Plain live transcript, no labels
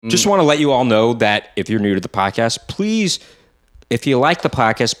Just want to let you all know that if you're new to the podcast, please, if you like the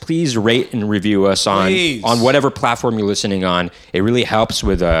podcast, please rate and review us on whatever platform you're listening on. It really helps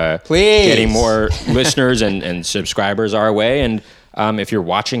with getting more listeners and subscribers our way. And if you're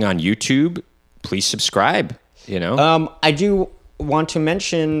watching on YouTube, please subscribe. I do want to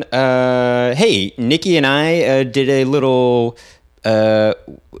mention, hey, Nikki and I did a little, we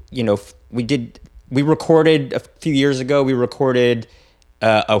recorded a few years ago. We recorded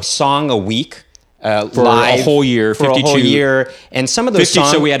a song a week. For live a whole year, for 52, a whole year, and some of those 50,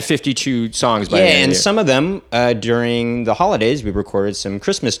 songs. So we had 52 songs by the end of the year. Some of them during the holidays we recorded some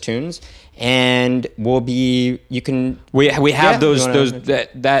Christmas tunes, and we have those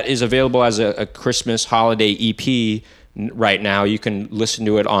that is available as a Christmas holiday EP right now. You can listen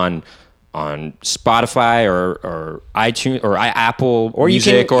to it on Spotify or iTunes or Apple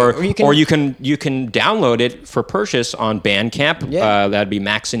Music, or you can download it for purchase on Bandcamp. That'd be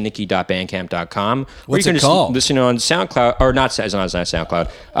maxandnikki.bandcamp.com. What's or you can it called? listen on SoundCloud, or not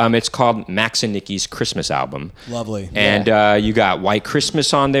SoundCloud. It's called Max and Nikki's Christmas album. Lovely. And you got White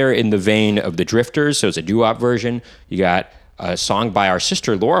Christmas on there in the vein of the Drifters, so it's a doo-wop version. You got a song by our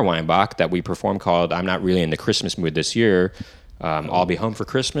sister Laura Weinbach that we performed called I'm Not Really in the Christmas Mood This Year. I'll Be Home for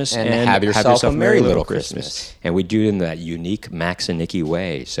Christmas and Have Yourself a Merry Little Christmas. And we do it in that unique Max and Nikki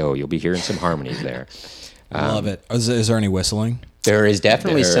way, so you'll be hearing some harmonies there. Love it. Is there any whistling? There is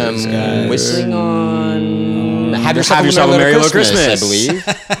definitely some whistling on Have Yourself a Merry Little Christmas, I believe.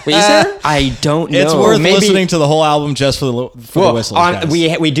 Wait, is there? I don't know. It's worth listening to the whole album just for the whistling,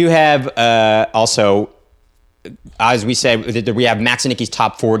 guys. We do have also, as we said, we have Max and Nikki's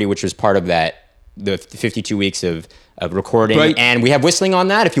Top 40, which was part of the 52 weeks of recording, and we have whistling on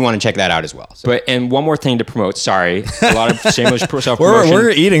that if you want to check that out as well. And one more thing to promote. Sorry, a lot of shameless self-promotion.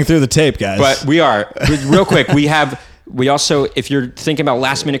 We're eating through the tape, guys. But we are. Real quick, we also, if you're thinking about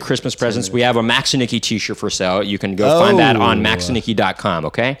last minute Christmas presents, we have a Max and Nikki t-shirt for sale. You can go find that on maxandnikki.com,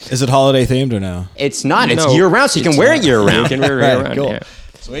 okay? Is it holiday themed or no? It's not. It's year round, so you can wear it year round. You can wear it year round. Cool. Yeah.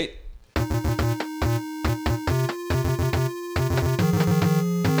 Sweet.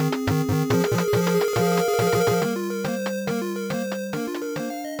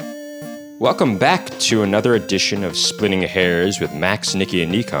 Welcome back to another edition of Splitting Hairs with Max, Nikki,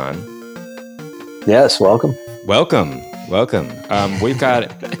 and Nikon. Yes, welcome. Welcome. We've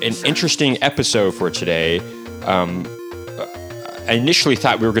got an interesting episode for today. I initially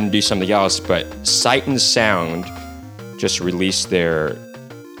thought we were going to do something else, but Sight and Sound just released their...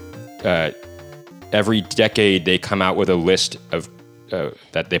 every decade they come out with a list of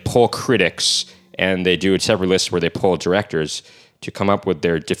that they poll critics, and they do a separate list where they poll directors to come up with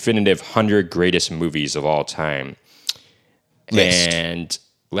their definitive 100 greatest movies of all time. And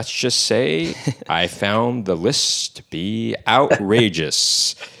let's just say I found the list to be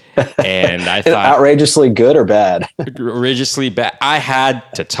outrageous. And I thought... Outrageously good or bad? Outrageously bad. I had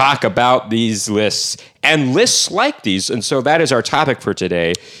to talk about these lists and lists like these. And so that is our topic for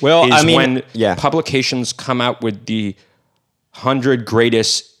today. Well, when publications come out with the 100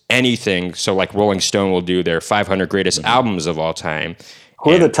 greatest anything, so like Rolling Stone will do their 500 greatest albums of all time.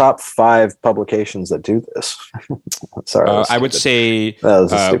 Who are the top 5 publications that do this? Sorry, I would say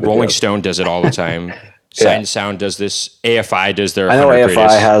Rolling Stone does it all the time. Sight and Sound does this. AFI does their. I know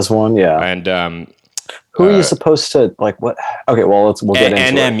AFI has one. Yeah, and who are you supposed to like? What? Okay, well we'll get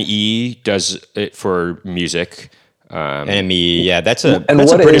into NME it. Does it for music. NME, that's a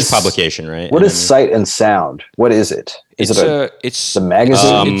British publication, right? What is Sight and Sound? What is it? Is it's the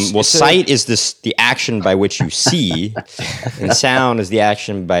magazine? Sight is the action by which you see, and sound is the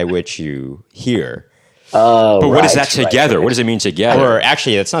action by which you hear. But what is that together? Right. What does it mean together? Or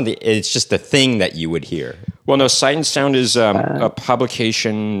actually, it's just the thing that you would hear. Well, no, Sight and Sound is a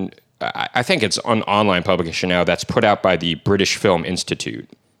publication. I think it's an online publication now that's put out by the British Film Institute.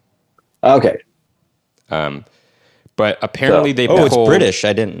 Okay. But apparently they polled... it's British.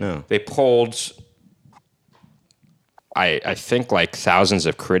 I didn't know. They polled, I think, like thousands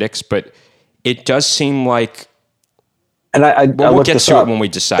of critics, but it does seem like... And we'll get to it when we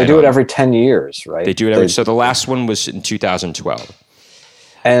decide. They do it every 10 years, right? They do it so the last one was in 2012.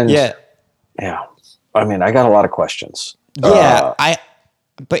 And yeah. I mean, I got a lot of questions. Yeah,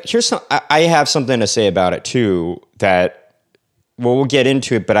 but here's I have something to say about it too, that, we'll get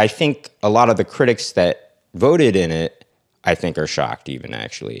into it, but I think a lot of the critics that voted in it, I think, are shocked even,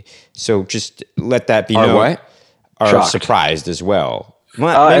 actually. So just let that be known. Are surprised as well.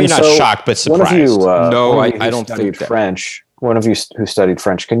 Well, maybe not shocked, but surprised. I don't think that. French. One of you who studied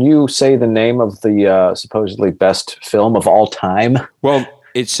French, can you say the name of the supposedly best film of all time? Well,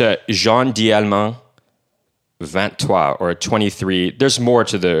 it's Jean Dielman, 23 or 23. There's more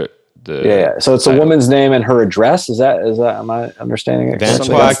to the yeah. So it's title. A woman's name and her address. Is that am I understanding it?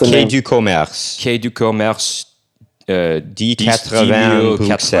 23 Quai du Commerce. Quai du Commerce. 1080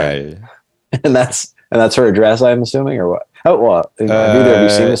 Bruxelles. And that's her address, I'm assuming, or what? Oh, well, have either of you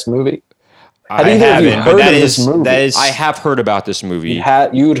seen this movie? I haven't, but that is. I have heard about this movie.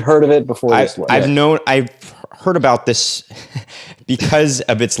 You'd heard of it before this one. I've heard about this because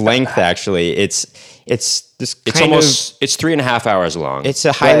of its length. Actually, it's this. It's 3.5 hours long. It's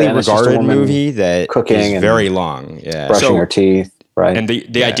a highly regarded movie that cooking is very long. Yeah, brushing her teeth. Right. And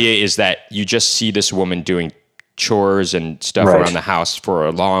the idea is that you just see this woman doing chores and stuff around the house for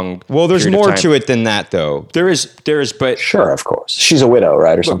a long there's more to it than that, though. There is, but sure, of course, she's a widow,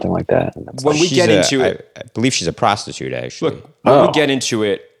 right, or something like that. When we get into it, I believe she's a prostitute, actually. Look, when we get into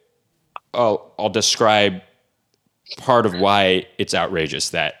it, I'll describe part of why it's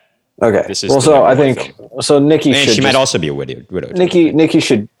outrageous that this is I think film. Nikki and she might also be a widow. Nikki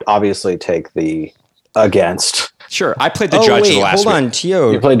should obviously take the against. Sure, I played the judge last week. Hold on,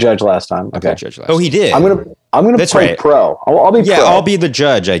 Tio. You played judge last time. Okay. Judge last he did. I'm gonna play pro. I'll be pro. Yeah, I'll be the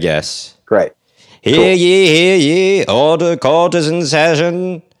judge, I guess. Great. Hear ye, all the court is in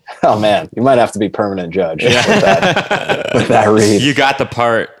session. Oh man, you might have to be permanent judge with that read. You got the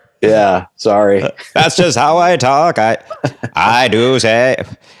part. Yeah, sorry. That's just how I talk. I do say.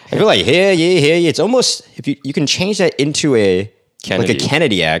 I feel like hear ye. It's almost if you can change that into a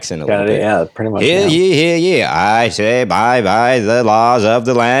Kennedy accent a little bit. Yeah, pretty much. Hear ye. I say by the laws of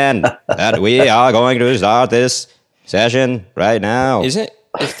the land that we are going to start this session right now. Isn't it?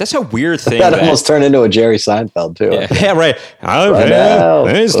 That's a weird thing. That almost turned into a Jerry Seinfeld too. Yeah, right.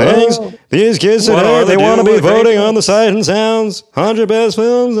 These things. These kids today, they want to be voting on the sight and sounds. 100 best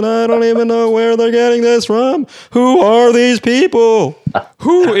films, and I don't even know where they're getting this from. Who are these people?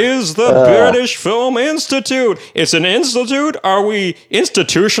 Who is the British Film Institute? It's an institute? Are we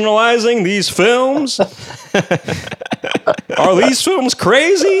institutionalizing these films? Are these films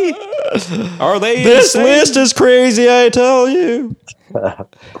crazy? Are they This list is crazy, I tell you.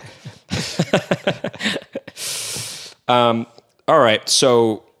 All right,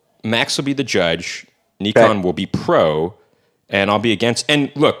 so Max will be the judge, Nikon will be pro, and I'll be against.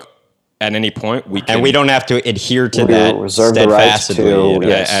 And look, at any point we can, and we don't have to adhere to that reserve the right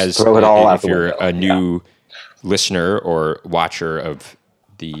to throw it all out. If you're a new listener or watcher of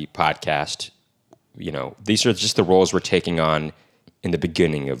the podcast, these are just the roles we're taking on in the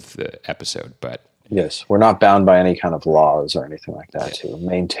beginning of the episode, but. Yes, we're not bound by any kind of laws or anything like that to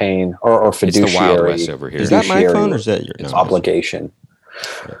maintain or fiduciary. It's the Wild West over here. Is that my phone or is that your obligation?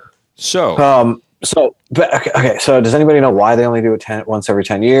 So, okay. So, does anybody know why they only do it once every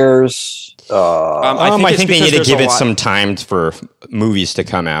 10 years? I think they need to give it some time for movies to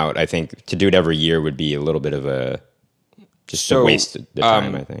come out. I think to do it every year would be a little bit of a waste of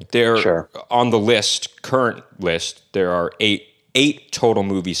time. I think on the current list, there are eight total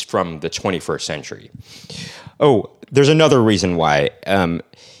movies from the 21st century. Oh, there's another reason why.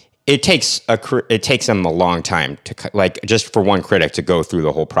 It takes them a long time to just for one critic to go through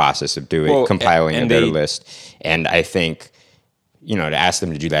the whole process of compiling their list. And I think, to ask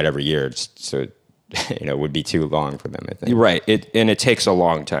them to do that every year, would be too long for them. I think you're right. It takes a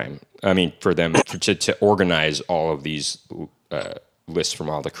long time. I mean, for them to organize all of these lists from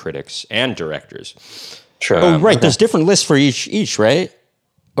all the critics and directors. Sure. Right. There's different lists for each, right?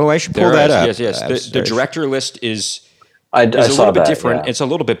 Oh, I should pull that up. Yes. The director list is a little bit different. Yeah. It's a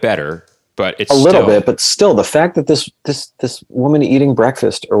little bit better, but it's but still, the fact that this woman eating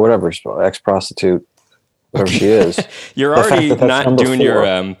breakfast or whatever, ex-prostitute, whatever she is, you're already not doing your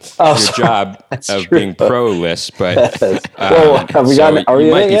job of being pro list, but have we gotten? Are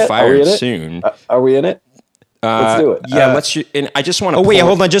we in it yet? Fired soon. Are we in it? Let's do it. Yeah, and I just want to. Oh wait,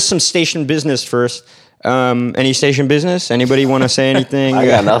 hold on. Just some station business first. Any station business? Anybody want to say anything? I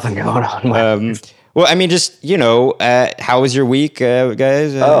got nothing going on. Well, I mean, just how was your week,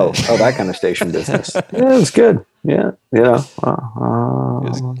 guys? That kind of station business. Yeah, it was good. Yeah,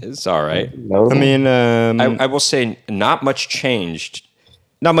 it's all right. Notable. I mean, I will say not much changed.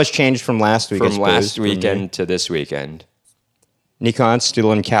 Not much changed from last week. From last weekend to this weekend. Nikon's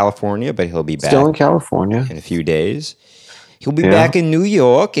still in California, but he'll be back. Still in California in a few days. He'll be back in New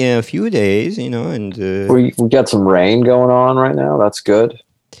York in a few days, and we got some rain going on right now. That's good.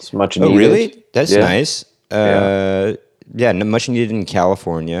 It's much needed. Oh, really? That's nice. Much needed in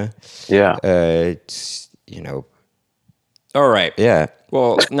California. Yeah. All right. Yeah.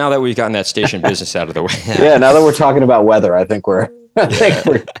 Well, now that we've gotten that station business out of the way. Yeah. Now that we're talking about weather, I think we're done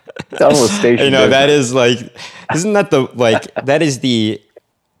with station. That is isn't that that is the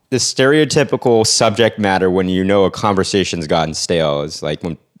the stereotypical subject matter when you know a conversation's gotten stale is like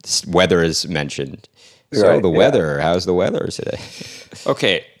when weather is mentioned. So the weather, how's the weather today?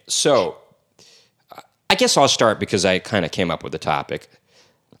 Okay, so I guess I'll start because I kind of came up with the topic.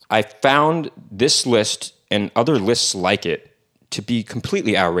 I found this list and other lists like it to be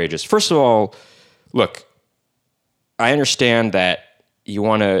completely outrageous. First of all, look, I understand that you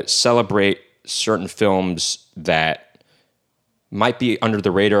want to celebrate certain films that might be under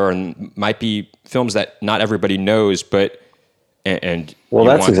the radar and might be films that not everybody knows, but and well,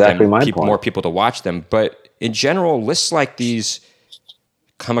 that's exactly my point. More people to watch them. But in general, lists like these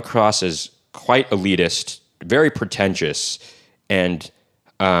come across as quite elitist, very pretentious, and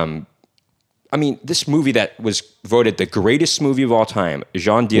I mean, this movie that was voted the greatest movie of all time,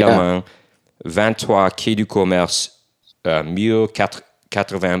 Jean Dielman, 23 Quai du Commerce,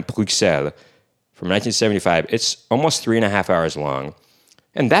 1080 Bruxelles, from 1975. It's almost 3.5 hours long.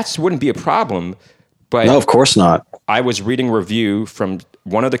 And that wouldn't be a problem, but... No, of course not. I was reading a review from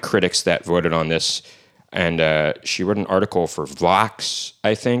one of the critics that voted on this, and she wrote an article for Vox,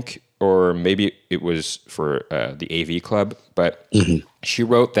 I think, or maybe it was for the AV Club, but she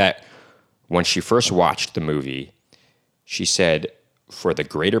wrote that when she first watched the movie, she said for the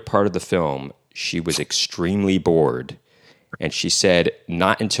greater part of the film, she was extremely bored. And she said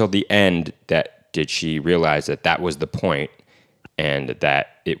not until the end did she realize that was the point and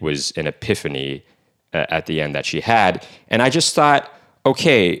that it was an epiphany at the end that she had. And I just thought,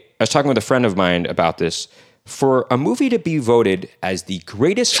 okay, I was talking with a friend of mine about this. For a movie to be voted as the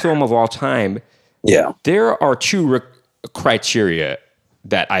greatest film of all time, there are two criteria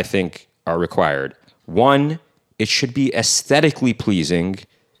that I think are required. One, it should be aesthetically pleasing,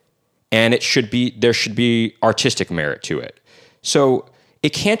 and there should be artistic merit to it. So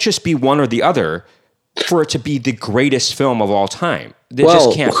it can't just be one or the other for it to be the greatest film of all time.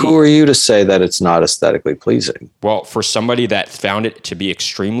 Who are you to say that it's not aesthetically pleasing? Well, for somebody that found it to be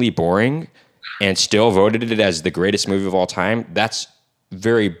extremely boring and still voted it as the greatest movie of all time, that's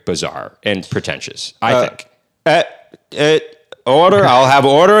very bizarre and pretentious, I think. Order. I'll have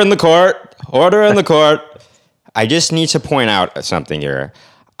order in the court. Order in the court. I just need to point out something here.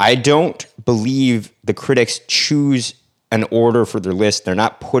 I don't believe the critics choose an order for their list. They're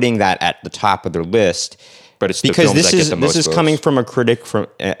not putting that at the top of their list. But it's because this is coming from a critic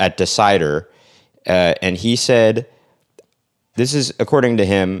at Decider, and he said, this is according to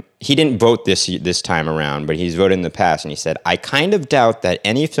him. He didn't vote this time around, but he's voted in the past, and he said, I kind of doubt that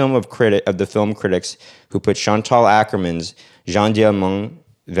any film of the film critics who put Chantal Akerman's Jean Dielman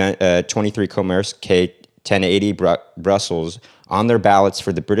 23 Commerce Quai 1080 Brussels on their ballots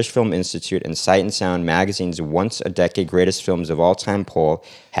for the British Film Institute and Sight and Sound magazine's once a decade greatest films of all time poll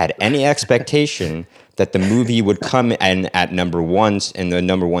had any expectation that the movie would come in at number one in the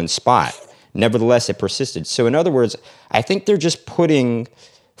number one spot. Nevertheless, it persisted. So in other words, I think they're just putting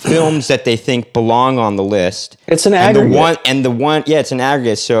films that they think belong on the list. It's an aggregate. It's an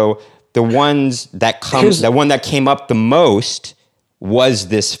aggregate. So the one that came up the most was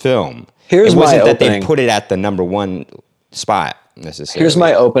this film. It wasn't that they put it at the number one spot necessarily. Here's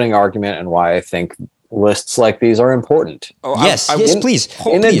my opening argument and why I think lists like these are important. Oh, yes, please.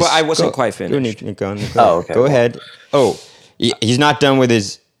 But I wasn't quite finished. Okay. Go ahead. Oh, he's not done with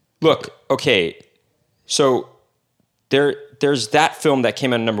his... Look, okay, so there's that film that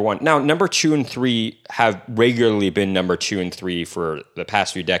came in number one. Now, number 2 and 3 have regularly been number 2 and 3 for the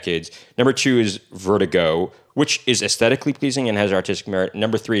past few decades. Number 2 is Vertigo, which is aesthetically pleasing and has artistic merit.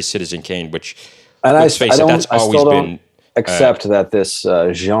 Number 3 is Citizen Kane, which, let's face it, that's always been... Except that this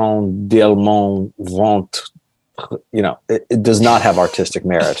Jean Dielman vont, it does not have artistic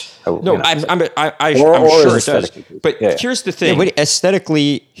merit. I'm sure it does. But here's the thing.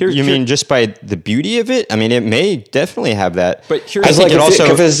 Aesthetically, you mean just by the beauty of it? I mean, it may definitely have that. But here's if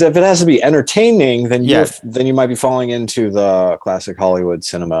it has to be entertaining, then you might be falling into the classic Hollywood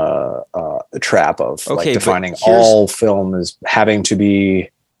cinema trap of defining all film as having to be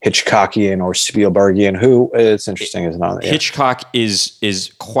Hitchcockian or Spielbergian, who it's interesting is not. Hitchcock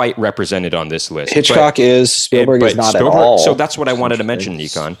is quite represented on this list. Hitchcock is, Spielberg is not at all. So that's what I wanted to mention,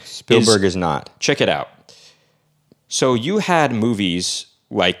 Nikon. Spielberg is not. Check it out. So you had movies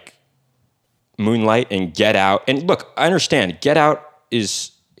like Moonlight and Get Out, and look, I understand Get Out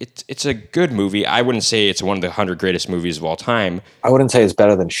it's a good movie. I wouldn't say it's one of the 100 greatest movies of all time. I wouldn't say it's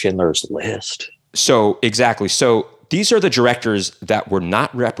better than Schindler's List. So exactly. So these are the directors that were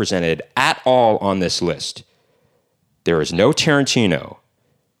not represented at all on this list. There is no Tarantino,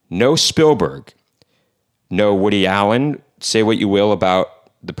 no Spielberg, no Woody Allen. Say what you will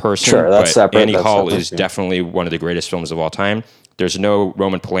about the person. Sure, that's but separate. Annie Hall is definitely one of the greatest films of all time. There's no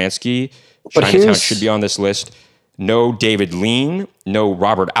Roman Polanski. Chinatown should be on this list. No David Lean. No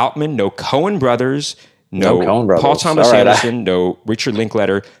Robert Altman. No Coen Brothers. No Coen Brothers. Paul Thomas Anderson. No Richard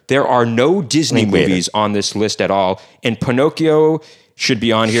Linklater. There are no Disney movies on this list at all. And Pinocchio should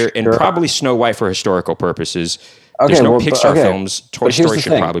be on here, and probably Snow White for historical purposes. Okay, there's no Pixar films. Toy Story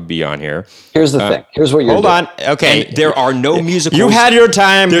should probably be on here. Here's the thing. Here's what you're doing. Hold on. Okay. And there are no musicals. You've had your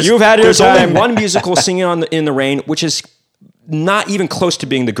time. There's only one musical, Singing in the Rain, which is not even close to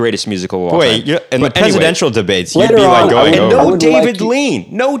being the greatest musical of all time. In the presidential debates, you'd be like going over. No David Lean.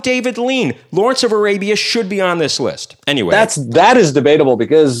 No David Lean. Lawrence of Arabia should be on this list. Anyway. That is debatable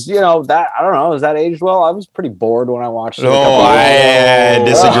because, that, I don't know, is that aged well? I was pretty bored when I watched it. I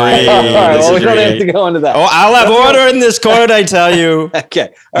disagree. Well, we don't have to go into that. Oh, I'll have order in this court, I tell you.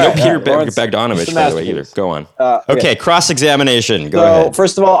 Okay. No Peter Bogdanovich, by the way, either. Go on. Okay, cross-examination. Go ahead.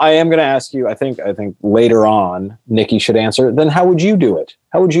 First of all, I am going to ask you, I think later on, Nikki should answer. Then how would you do it?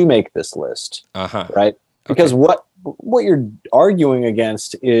 How would you make this list? Right? Because what you're arguing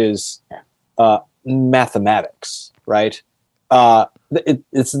against is mathematics, right?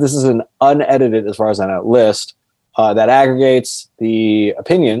 This is an unedited, as far as I know, list that aggregates the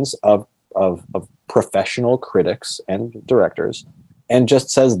opinions of professional critics and directors, and just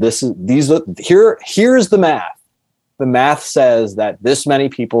says here's the math. The math says that this many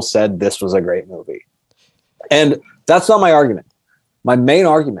people said this was a great movie, and that's not my argument. My main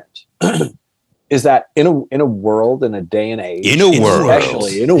argument is that in a world, in a day and age,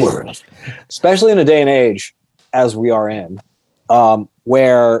 especially in a day and age as we are in,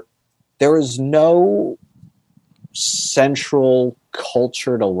 where there is no central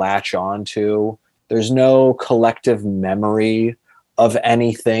culture to latch onto, there's no collective memory of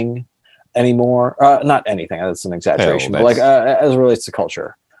anything anymore. Not anything, that's an exaggeration, but as it relates to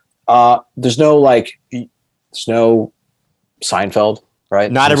culture, there's no Seinfeld,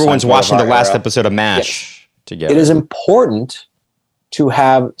 right? Not everyone's watching the last episode of MASH together. It is important to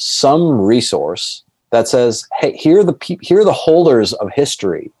have some resource that says, "Hey, here are the holders of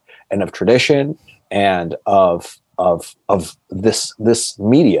history and of tradition and of this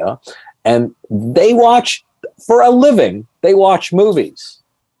media, and they watch for a living. They watch movies,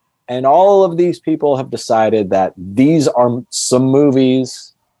 and all of these people have decided that these are some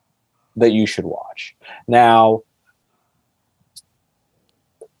movies that you should watch." Now,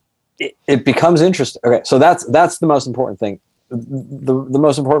 it becomes interesting. Okay, so that's the most important thing. The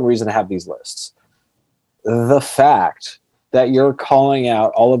most important reason to have these lists. The fact that you're calling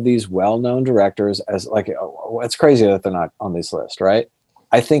out all of these well-known directors as it's crazy that they're not on this list, right?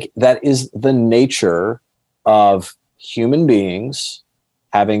 I think that is the nature of human beings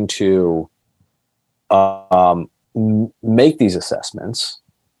having to make these assessments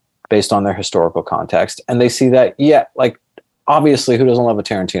based on their historical context. And they see that, obviously, who doesn't love a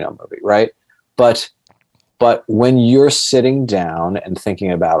Tarantino movie, right? But when you're sitting down and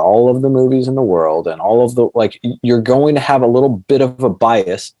thinking about all of the movies in the world and all of the, you're going to have a little bit of a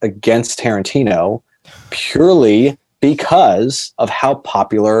bias against Tarantino purely because of how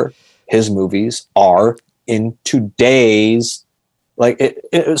popular his movies are in today's,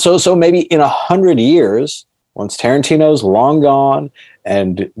 so maybe in 100 years, once Tarantino's long gone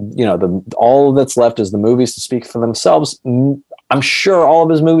and, all that's left is the movies to speak for themselves, I'm sure all of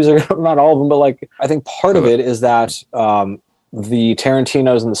his movies are, not all of them, but I think part of it is that the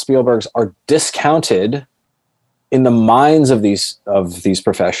Tarantinos and the Spielbergs are discounted in the minds of these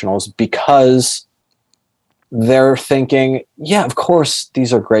professionals because they're thinking, yeah, of course,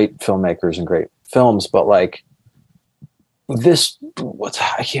 these are great filmmakers and great films, but Jean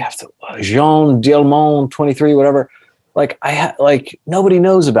Dielmont 23, whatever. Nobody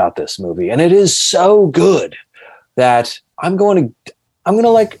knows about this movie, and it is so good that I'm going to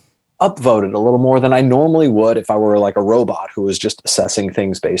upvote it a little more than I normally would if I were a robot who was just assessing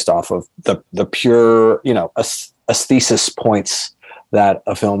things based off of the pure, aesthesis points that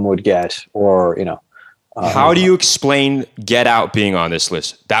a film would get, or how do you explain Get Out being on this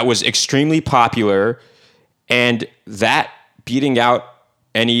list? That was extremely popular, and that beating out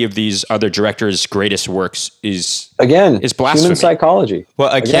any of these other directors' greatest works is blasphemy. Human psychology. Well,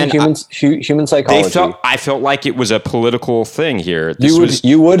 human psychology. I felt like it was a political thing here.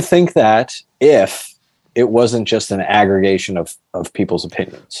 You would think that if it wasn't just an aggregation of people's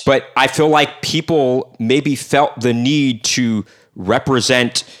opinions. But I feel like people maybe felt the need to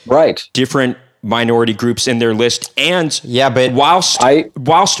represent different minority groups in their list, and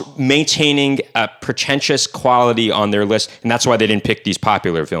whilst maintaining a pretentious quality on their list, and that's why they didn't pick these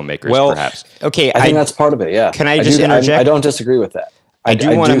popular filmmakers. Perhaps. Okay, I think that's part of it. Yeah. Can I just interject? I don't disagree with that. I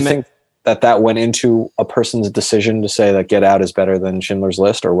do think that went into a person's decision to say that Get Out is better than Schindler's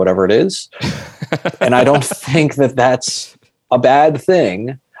List or whatever it is. And I don't think that that's a bad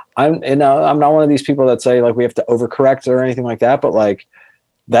thing. I'm not one of these people that say like we have to overcorrect or anything like that, but like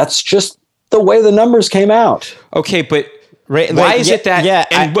that's just the way the numbers came out. Okay, but why is it that? Yeah,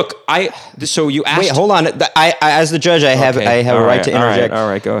 and so you asked. Wait, hold on. I as the judge, I have a right to interject. All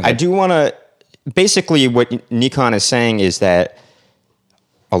right, go ahead. I do want to. Basically, what Nikon is saying is that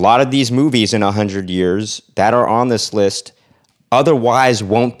a lot of these movies in 100 years that are on this list otherwise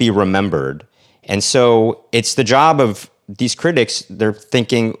won't be remembered. And so it's the job of these critics. They're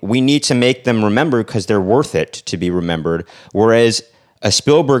thinking we need to make them remembered because they're worth it to be remembered. Whereas a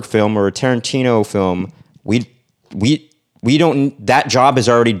Spielberg film or a Tarantino film, we don't. That job is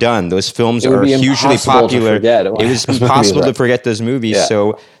already done. Those films are hugely popular. It was impossible to forget those movies. Yeah.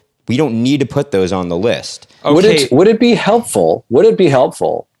 So we don't need to put those on the list. Okay. Would it be helpful? Would it be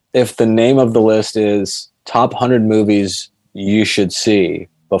helpful if the name of the list is top 100 movies you should see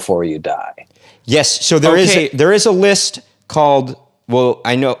before you die? Yes. So there is a list called. Well,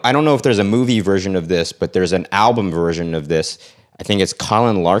 I don't know if there's a movie version of this, but there's an album version of this. I think it's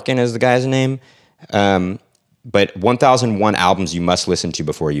Colin Larkin is the guy's name. But 1001 albums you must listen to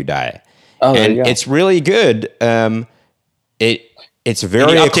before you die. Oh, and it's really good. It's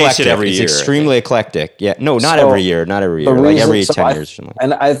very eclectic. It's extremely eclectic. Yeah. No, not every year. Not every year. Like every 10 years.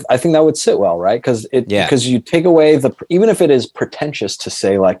 And I think that would sit well, right? Because you take away even if it is pretentious to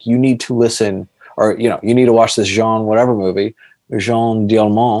say like you need to listen or you need to watch this Jean whatever movie, Jean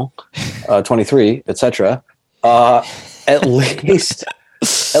Dielmont, 23, etc. At least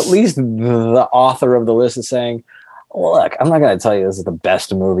the author of the list is saying, well, look, I'm not going to tell you this is the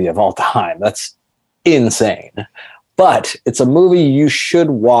best movie of all time. That's insane. But it's a movie you should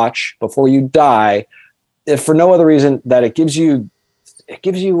watch before you die, if for no other reason that it gives you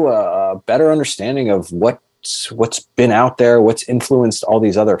a better understanding of what's been out there, what's influenced all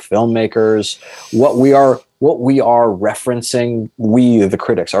these other filmmakers, what we are referencing, we the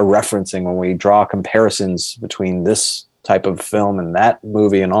critics are referencing when we draw comparisons between this type of film and that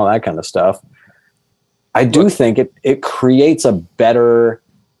movie and all that kind of stuff. I do think it creates a better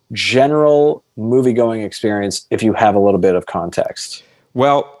general movie-going experience if you have a little bit of context.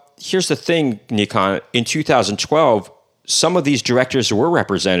 Well, here's the thing, Nikon. In 2012, some of these directors were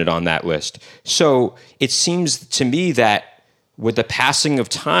represented on that list. So it seems to me that with the passing of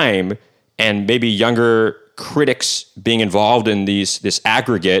time and maybe younger critics being involved in this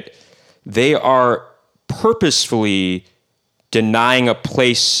aggregate, they are purposefully denying a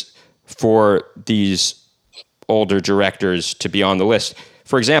place for these older directors to be on the list.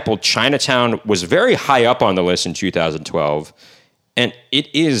 For example, Chinatown was very high up on the list in 2012. And it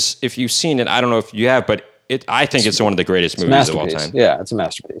is, if you've seen it, I don't know if you have, but I think it's one of the greatest movies of all time. Yeah, it's a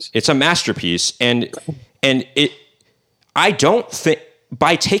masterpiece. It's a masterpiece. And I don't think,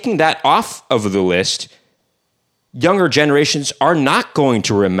 by taking that off of the list, younger generations are not going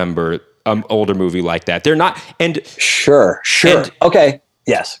to remember an older movie like that. They're not. And sure. Okay.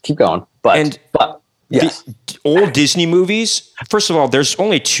 Yes. Keep going. But yes. The old Disney movies, first of all, there's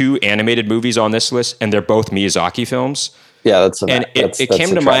only 2 animated movies on this list, and they're both Miyazaki films. Yeah, it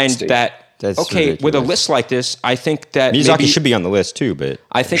came to mind that, ridiculous. With a list like this, I think that Miyazaki should be on the list too, but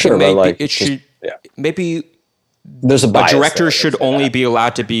I think maybe there's a director should only be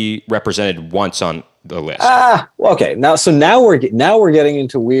allowed to be represented once on the list. Okay. Now we're getting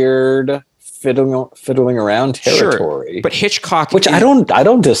into weird fiddling around territory. Sure, but Hitchcock, which I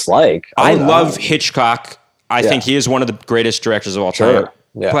don't dislike. I love Hitchcock. I think he is one of the greatest directors of all time.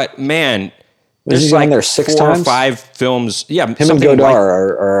 Yeah. But man, there's like there 6 4 times? or 5 films. Yeah, him and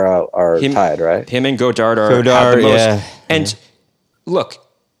Godard are tied, right? Him and Godard have the most. Yeah. And look,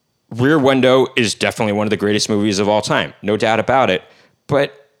 Rear Window is definitely one of the greatest movies of all time, no doubt about it.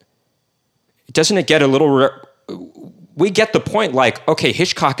 But doesn't it get a little? We get the point. Like, okay,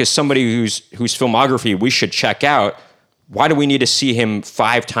 Hitchcock is somebody whose filmography we should check out. Why do we need to see him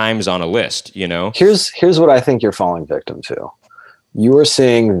 5 times on a list? Here's what I think you're falling victim to. You are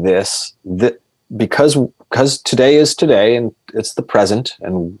seeing this because today is today and it's the present,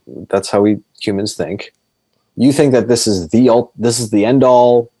 and that's how we humans think. You think that this is the end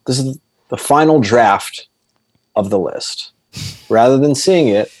all. This is the final draft of the list, rather than seeing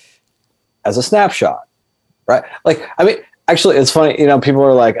it as a snapshot, right? Like, I mean, actually, it's funny. People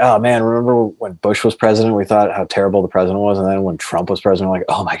are like, "Oh man, remember when Bush was president? We thought how terrible the president was, and then when Trump was president, we're like,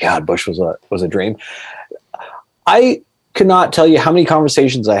 oh my God, Bush was a dream." could not tell you how many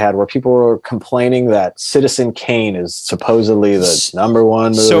conversations I had where people were complaining that Citizen Kane is supposedly the number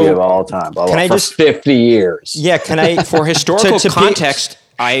one movie of all time. Blah, blah, for 50 years. Yeah, can I for historical context?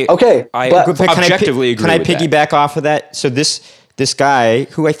 I objectively agree. Can I piggyback off of that? So this guy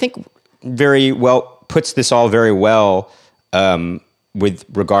who I think very well puts this all very well with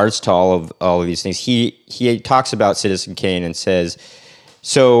regards to all of these things. He talks about Citizen Kane and says,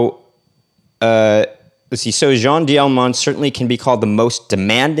 so. Let's see. So Jean Dielmont certainly can be called the most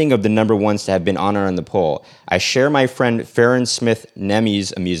demanding of the number ones to have been honored on the poll. I share my friend Farron Smith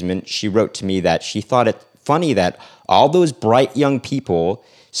Nemi's amusement. She wrote to me that she thought it funny that all those bright young people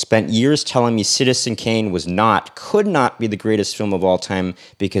spent years telling me Citizen Kane could not be the greatest film of all time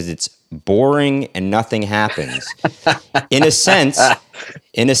because it's boring and nothing happens. In a sense,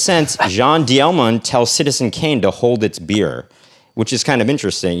 Jean Dielmont tells Citizen Kane to hold its beer, which is kind of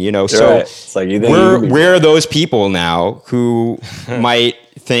interesting, you know. So right. It's like we're those people now who might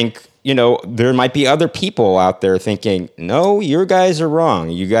think, you know, there might be other people out there thinking, no, your guys are wrong.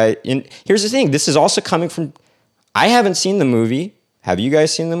 You guys. And here's the thing: this is also coming from. I haven't seen the movie. Have you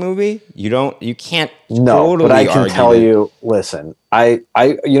guys seen the movie? You can't. No, totally but I can tell you. Listen,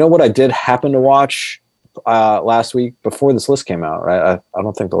 you know what I did happen to watch last week before this list came out. Right? I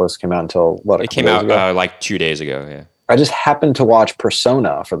don't think the list came out until what? It came out like 2 days ago. Yeah. I just happened to watch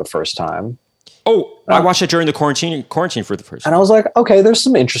Persona for the first time. Oh, I watched it during the quarantine for the first time. And I was like, okay, there's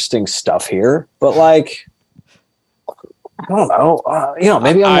some interesting stuff here, but like, I don't know. You know,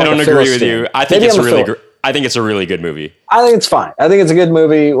 maybe I don't agree with you. I think it's a really good movie. I think it's fine. I think it's a good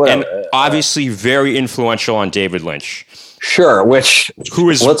movie. Whatever. And obviously very influential on David Lynch. Sure, let's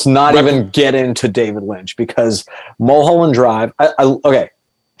not even get into David Lynch because Mulholland Drive. Okay.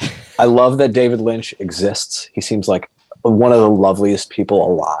 I love that David Lynch exists. He seems like one of the loveliest people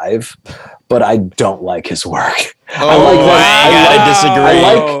alive, but I don't like his work. I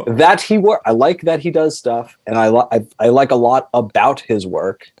like that he does stuff, and I like a lot about his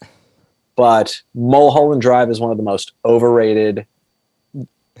work. But Mulholland Drive is one of the most overrated,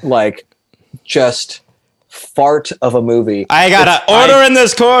 like, just fart of a movie. I got an order in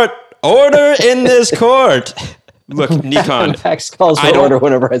this court. Order in this court. Look, Nikon. Max calls for order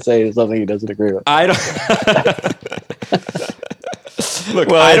whenever I say something he doesn't agree with. I don't. Look,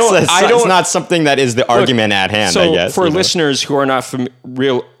 well, it's not something that is the argument at hand. So I guess for listeners who are not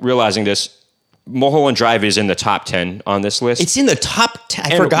realizing this, Mulholland Drive is in the top 10 on this list. It's in the top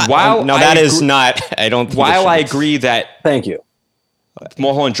 10. I forgot. Not. I don't. While I agree that. Thank you.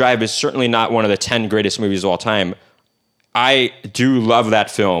 Mulholland Drive is certainly not one of the 10 greatest movies of all time. I do love that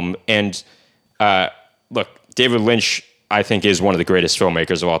film, and look. David Lynch, I think, is one of the greatest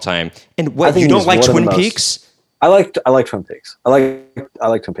filmmakers of all time. And what, you don't like Twin Peaks? I like Twin Peaks. I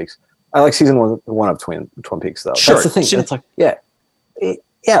like Twin Peaks. I like season one of Twin Peaks, though. Sure. That's the thing. It's like,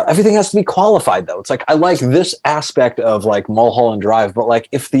 everything has to be qualified, though. It's like, I like this aspect of like Mulholland Drive, but like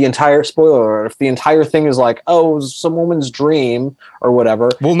if the entire thing is like, oh, some woman's dream or whatever.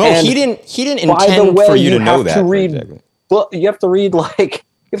 Well, no, he didn't intend for you to know that. Well, you have to read like,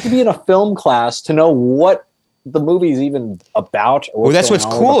 you have to be in a film class to know what the movie's even about. Well, that's what's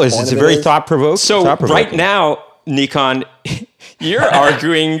cool is it's a very thought-provoking. So right now, Nikon, you're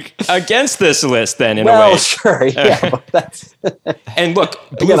arguing against this list then in a way. Well, sure, yeah. But that's and look,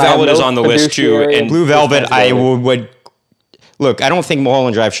 Blue Velvet is on the list too. And Blue Velvet, I would look. I don't think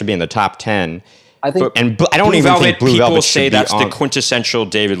Mulholland Drive should be in the top 10. I think, I don't even think Blue Velvet people should say be that's on. The quintessential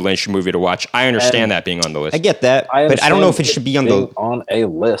David Lynch movie to watch. I understand that being on the list. I get that, but I don't know if it should be on a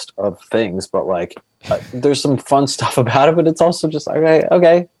list of things. But like, there's some fun stuff about it. But it's also just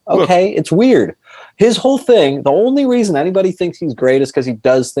okay. Look, it's weird. His whole thing. The only reason anybody thinks he's great is because he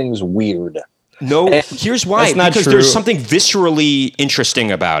does things weird. No, here's why. Because there's something viscerally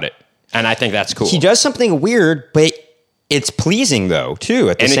interesting about it, and I think that's cool. He does something weird, but it's pleasing though too.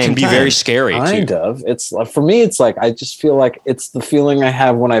 At the same time, and it can be very scary. Kind of. It's for me. It's like I just feel like it's the feeling I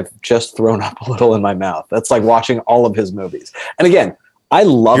have when I've just thrown up a little in my mouth. That's like watching all of his movies. And again, I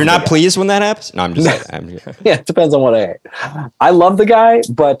love. You're not pleased when that happens? No, I'm just. Yeah, it depends on what I hate. I love the guy,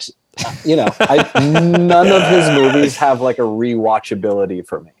 but you know, none of his movies have like a rewatchability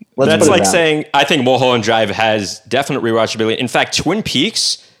for me. That's like saying I think Mulholland Drive has definite rewatchability. In fact, Twin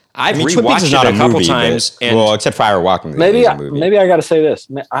Peaks. I've rewatched it a couple times. Well, except Fire Walking. Maybe I got to say this.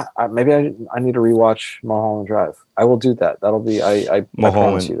 Maybe I need to rewatch Mulholland Drive. I will do that. That'll be. I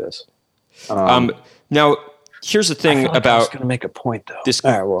promise you this. Now, here's the thing about. I was going to make a point though. This.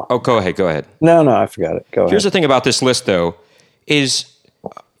 All right, well. Oh, go ahead. No, I forgot it. Go ahead. Here's the thing about this list, though, is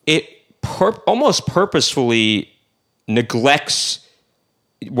it almost purposefully neglects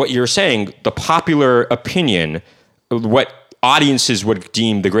what you're saying, the popular opinion what audiences would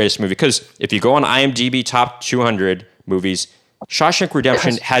deem the greatest movie. Because if you go on IMDb top 200 movies, Shawshank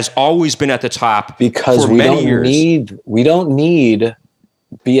Redemption has always been at the top because for many years. We don't need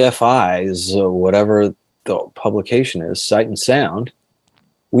BFI's, whatever the publication is, Sight and Sound.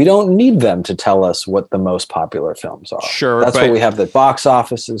 We don't need them to tell us what the most popular films are. Sure, that's what we have the box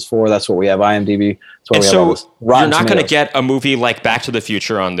offices for. That's what we have IMDb. That's what we have all this. You're not going to get a movie like Back to the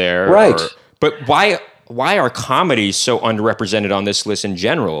Future on there, right? But why are comedies so underrepresented on this list in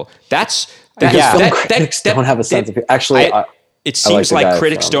general? Critics don't have a sense of actually. It seems like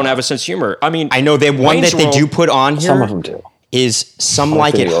critics don't have a sense of humor. I mean, I know the one that they do put on here. Some of them do. Is Some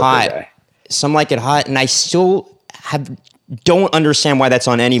Like It Hot. Some Like It Hot, and I still don't understand why that's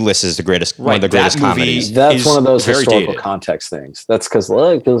on any list as the greatest, one of the greatest comedies. That's one of those historical context things. That's because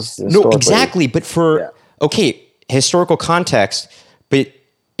no, exactly. But historical context. But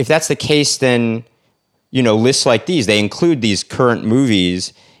if that's the case, then lists like these, they include these current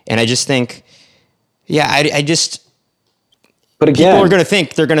movies, and I just think, I just. But again, people are going to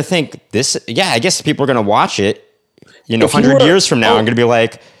think they're going to think this. Yeah, I guess people are going to watch it. 100 years from now, I'm going to be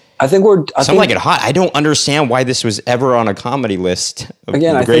like. Some Like It Hot. I don't understand why this was ever on a comedy list of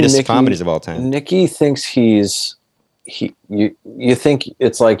the greatest comedies of all time. Nicky thinks you think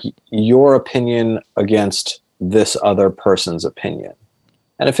it's like your opinion against this other person's opinion.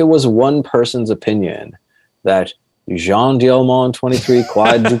 And if it was one person's opinion that Jean Dielmont 23,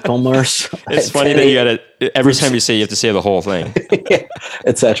 Clyde Ducommerce. It's funny that you got to, every time you say, you have to say the whole thing.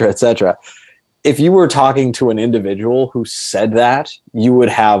 Et cetera, et cetera. If you were talking to an individual who said that, you would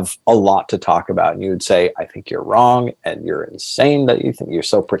have a lot to talk about. And you would say, I think you're wrong and you're insane that you think you're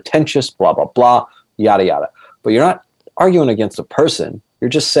so pretentious, blah, blah, blah, yada, yada. But you're not arguing against a person. You're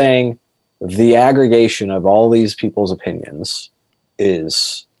just saying the aggregation of all these people's opinions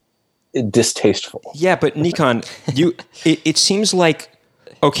is distasteful. Yeah, but Nikon, it seems like,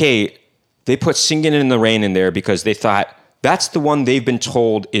 okay, they put Singin' in the Rain in there because they thought, that's the one they've been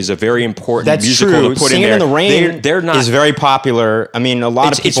told is a very important musical to put Singin' in there. in the Rain they're not, is very popular. I mean, a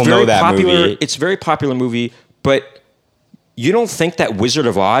lot of people know that movie. It's a very popular movie, but you don't think that Wizard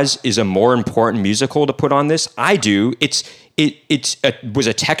of Oz is a more important musical to put on this? I do. It was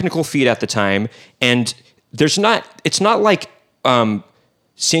a technical feat at the time, and it's not like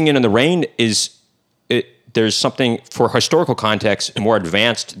Singin' in the Rain there's something for historical context more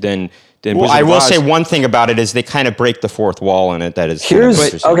advanced than Wizard of Oz. I will say one thing about it is they kind of break the fourth wall in it. That is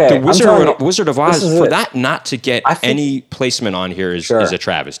the Wizard of Oz, for that not to get any placement on here is a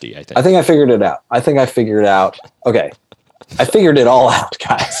travesty, I think. I think I figured it out. Okay. I figured it all out,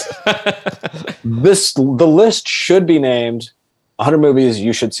 guys. The list should be named 100 movies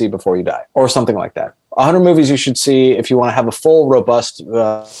you should see before you die, or something like that. 100 movies you should see if you want to have a full, robust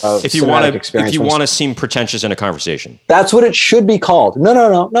if you want to seem pretentious in a conversation. That's what it should be called.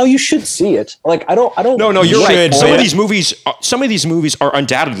 No, you should see it. Like I don't. No, you're right. Some of these movies are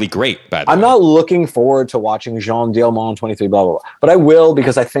undoubtedly great. By the way, I'm not looking forward to watching Jean Dielmont 23 blah blah blah, but I will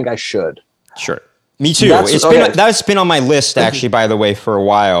because I think I should. Sure, me too. That's been on my list actually. By the way, for a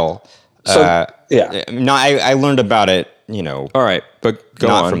while. No, I learned about it. All right, but go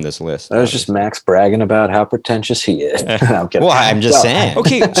on from this list. That was just Max bragging about how pretentious he is. I'm kidding. Well, I'm just saying.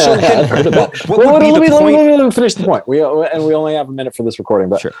 Okay, so let me finish the point. We only have a minute for this recording,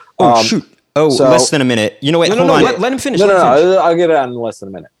 but sure. Less than a minute. You know what? Hold on. Let him finish. No, I'll get it out in less than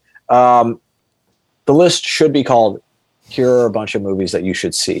a minute. The list should be called. Here are a bunch of movies that you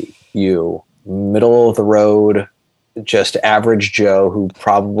should see. You middle of the road. Just average Joe who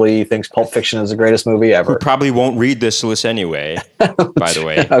probably thinks Pulp Fiction is the greatest movie ever. Who probably won't read this list anyway, by the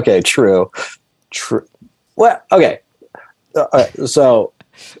way. Okay, true. Well, okay. So,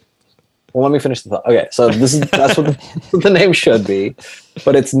 let me finish the thought. Okay, so that's what the name should be,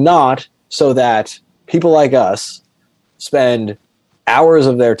 but it's not so that people like us spend hours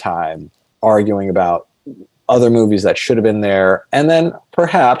of their time arguing about other movies that should have been there, and then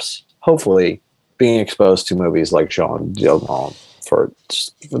perhaps, hopefully, being exposed to movies like Jean Dielmont for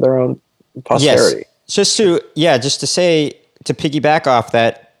their own posterity. Yes. Just to say, to piggyback off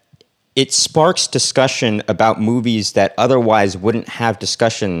that, it sparks discussion about movies that otherwise wouldn't have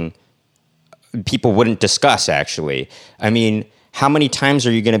discussion. People wouldn't discuss, actually. I mean, how many times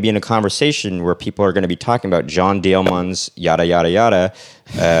are you going to be in a conversation where people are going to be talking about Jean Dielmont's yada, yada, yada?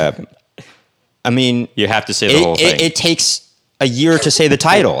 I mean... You have to say the whole thing. It takes a year to say the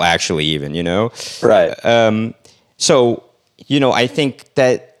title, actually, even, Right. So, I think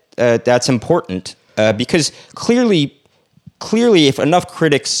that that's important because clearly, if enough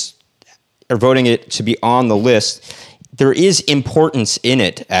critics are voting it to be on the list, there is importance in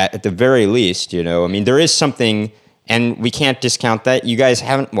it at the very least, I mean, there is something, And we can't discount that. You guys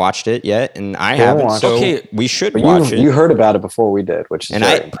haven't watched it yet, and I haven't. So we should watch it. You heard about it before we did, which is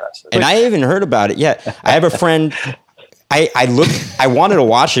very impressive. And I haven't heard about it yet. I have a friend. I wanted to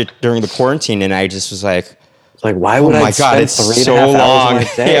watch it during the quarantine, and I just was like, why would I? Oh my god, it's so long.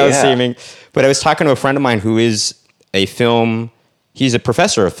 But I was talking to a friend of mine who is he's a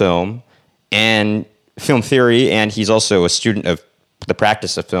professor of film and film theory, and he's also a student of the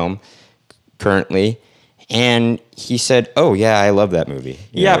practice of film currently. And he said, "Oh yeah, I love that movie."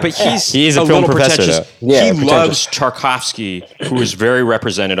 But he's a film professor. He loves Tarkovsky, who is very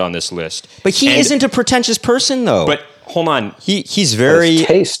represented on this list. But he isn't a pretentious person, though. But hold on, he's very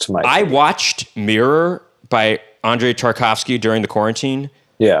taste. I watched Mirror by Andrei Tarkovsky during the quarantine.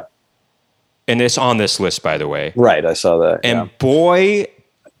 Yeah, and it's on this list, by the way. Right, I saw that. And boy,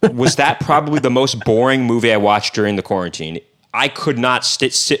 was that probably the most boring movie I watched during the quarantine. I could not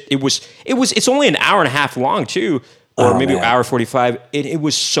sit. It's only an hour and a half long too, or maybe an hour 45. It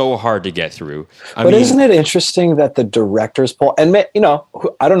was so hard to get through. But isn't it interesting that the directors poll, and I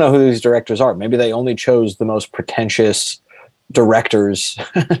don't know who these directors are. Maybe they only chose the most pretentious directors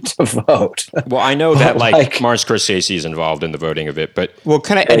to vote. Well, I know that Martin Scorsese is involved in the voting of it, but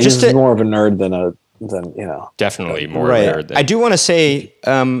he's more of a nerd than definitely more of a nerd. I do want to say.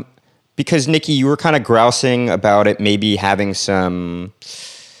 Because, Nikki, you were kind of grousing about it maybe having some...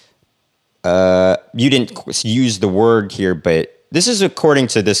 you didn't use the word here, but this is according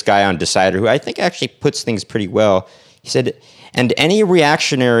to this guy on Decider, who I think actually puts things pretty well. He said, and any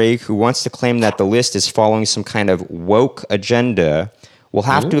reactionary who wants to claim that the list is following some kind of woke agenda will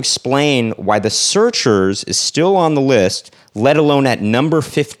have to explain why The Searchers is still on the list, let alone at number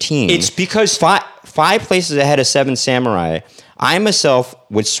 15. It's because... Five places ahead of Seven Samurai. I myself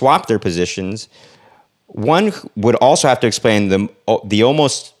would swap their positions. One would also have to explain the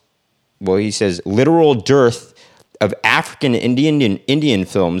almost, he says, literal dearth of African Indian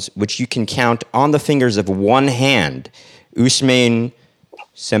films, which you can count on the fingers of one hand. Ousmane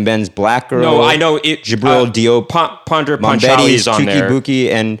Semben's Black Girl. No, I know it. Jibril Diop, Pandra Panchali's on there. Buki,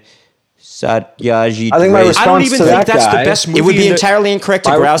 and Satyajit. I think my response I don't even to think that that's guy, the best movie. It would be entirely incorrect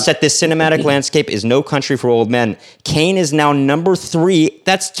to grouse that this cinematic landscape is no country for old men. Kane is now number 3.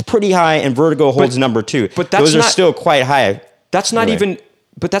 That's pretty high, and Vertigo holds number 2. But those are still quite high. That's not even.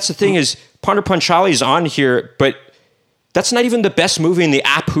 But that's the thing is, Pandra Panchali is on here, but that's not even the best movie in the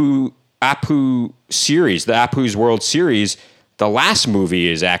Apu series, the Apu's World series. The last movie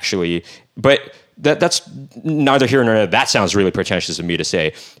is actually, but that's neither here nor there. That sounds really pretentious of me to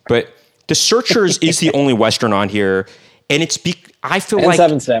say, but The Searchers is the only Western on here, and I feel like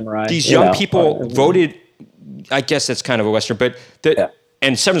Seven Samurai, these young people voted. I guess that's kind of a Western, but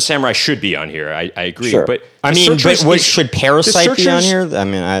and Seven Samurai should be on here. I agree, sure. But should Parasite be on here? I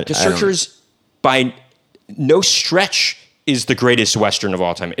mean, The Searchers by no stretch is the greatest Western of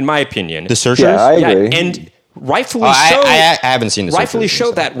all time, in my opinion. The Searchers, I agree. And rightfully so. I haven't seen The Searchers. Rightfully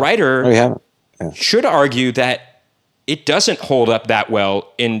so, that writer should argue that it doesn't hold up that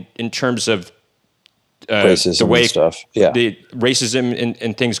well in terms of racism the way and stuff. The racism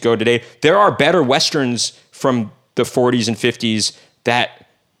and things go today. There are better Westerns from the 40s and 50s that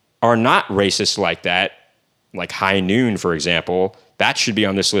are not racist like that, like High Noon, for example. That should be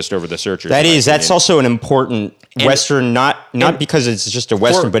on this list over The Searchers. That's also an important Western, not because it's just a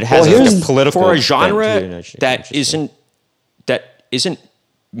Western, but it has a political... For a genre that isn't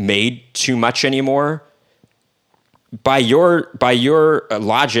made too much anymore, by your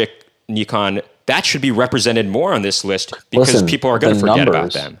logic, Nikon, that should be represented more on this list because people are going to forget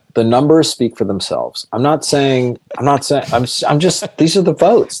about them. The numbers speak for themselves. I'm just, these are the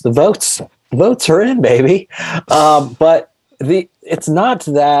votes. The votes are in, baby. But it's not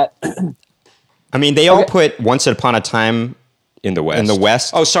that. I mean, they all put Once Upon a Time in the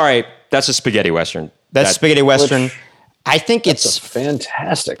West. Oh, sorry. That's a spaghetti Western. That's spaghetti Western. I think it's a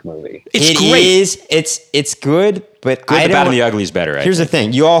fantastic movie. It's great. It's good, but Good, the Bad, and the Ugly is better. Here's the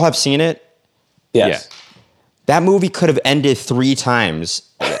thing. You all have seen it? Yes. Yeah. That movie could have ended 3 times.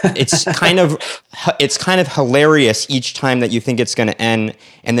 It's kind of hilarious each time that you think it's going to end,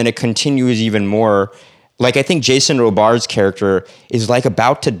 and then it continues even more. Like, I think Jason Robards' character is like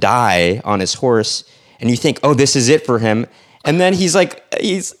about to die on his horse, and you think, oh, this is it for him. And then he's like,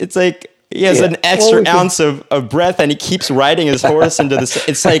 he has an extra ounce of breath, and he keeps riding his horse into the.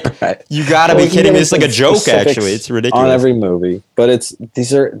 It's like, you gotta be kidding me. It's like a joke, actually. It's ridiculous. On every movie, but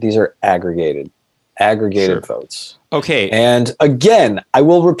these are aggregated votes. Okay. And again, I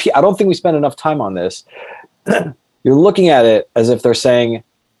will repeat, I don't think we spent enough time on this. You're looking at it as if they're saying,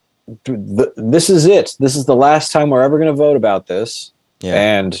 this is it. This is the last time we're ever going to vote about this. Yeah.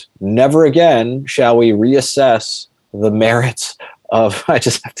 And never again shall we reassess the merits of, I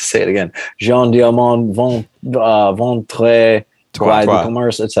just have to say it again, Jean Diamant Ventre, Droit de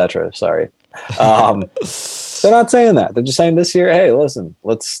Commerce, etc. Sorry. They're not saying that. They're just saying this year, hey, listen,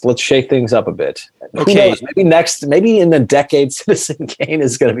 let's shake things up a bit. Okay. Who knows? Maybe in the decade, Citizen Kane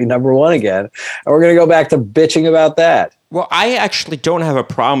is going to be number one again, and we're going to go back to bitching about that. Well, I actually don't have a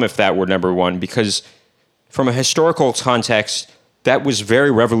problem if that were number one, because from a historical context, that was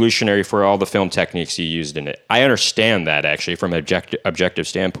very revolutionary for all the film techniques he used in it. I understand that, actually, from an objective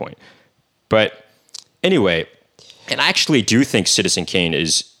standpoint. But anyway, and I actually do think Citizen Kane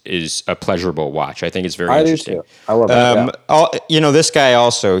is a pleasurable watch. I think it's very interesting. Do too. I love that. This guy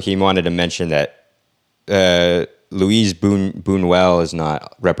also, he wanted to mention that Louise Buñuel is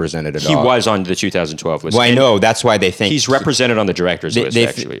not represented at all. He was on the 2012 list. Well, I know. That's why they think... He's represented on the director's list,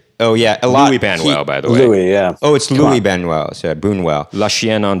 actually. Oh, yeah. Louis Buñuel, by the way. Louis, yeah. Oh, it's Louis Buñuel. So Buñuel. La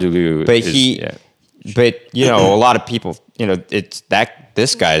Chienne Andalou. But a lot of people, it's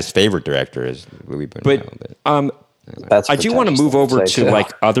this guy's favorite director is Louis Buñuel. I do want to move over to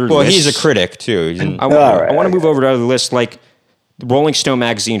other lists. Well, he's a critic too. I want to move over to other lists, like Rolling Stone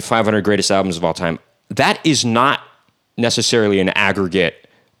magazine 500 greatest albums of all time. That is not necessarily an aggregate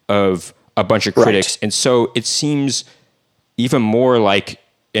of a bunch of critics, and so it seems even more like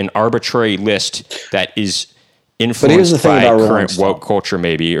an arbitrary list that is influenced by current woke culture,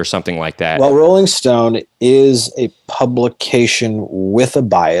 maybe, or something like that. Well, Rolling Stone is a publication with a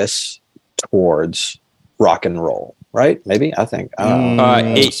bias towards rock and roll, right? Maybe, I think.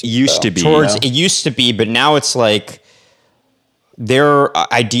 It used to be. It used to be, but now it's like their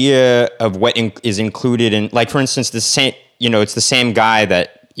idea of what is included in, like, for instance, it's the same guy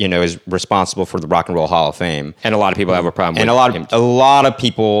that is responsible for the Rock and Roll Hall of Fame, and a lot of people have a problem. And with a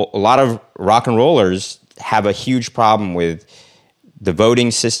lot of rock and rollers have a huge problem with the voting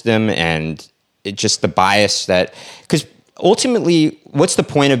system and just the bias that, because ultimately, what's the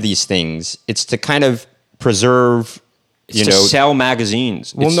point of these things? It's to kind of preserve. To sell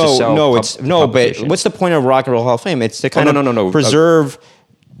magazines. Well, but what's the point of Rock and Roll Hall of Fame? It's to kind of preserve,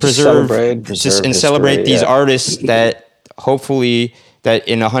 celebrate these artists that hopefully that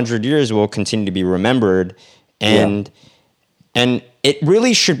in 100 years will continue to be remembered, and it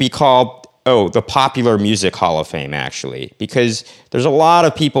really should be called the Popular Music Hall of Fame, actually, because there's a lot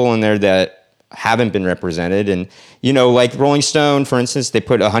of people in there that haven't been represented. And, like Rolling Stone, for instance, they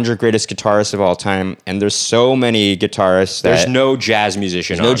put 100 greatest guitarists of all time, and there's so many guitarists that... There's no jazz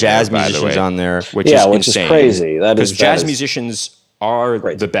musician on there, which is insane. Crazy. Because jazz musicians are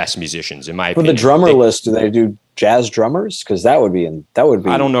the best musicians, in my opinion. For the drummer list, do they do jazz drummers? Because that would be... I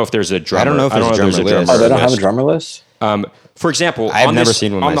don't know if there's a drummer. I don't know if there's a drummer list. Oh, they don't have a drummer list? For example, I've never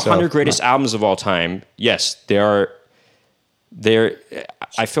seen one myself. On the 100 greatest albums of all time, yes,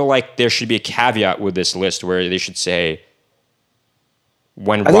 I feel like there should be a caveat with this list where they should say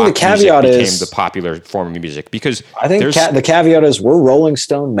when rock music became the popular form of music, because I think the caveat is we're Rolling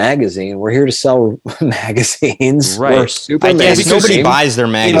Stone magazine. We're here to sell magazines. Right. We're super I guess nobody buys their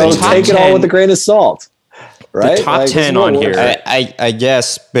magazines. Take it all with a grain of salt. Right. The top 10 on here. I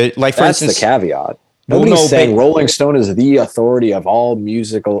guess, but like for that's instance, the caveat. Nobody's saying Rolling Stone is the authority of all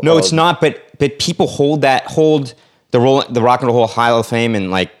musical. No, it's not. But people hold the Rock and Roll Hall of Fame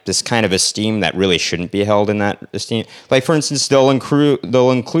in like this kind of esteem that really shouldn't be held in that esteem. Like for instance, they'll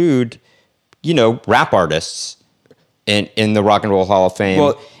include rap artists in the Rock and Roll Hall of Fame.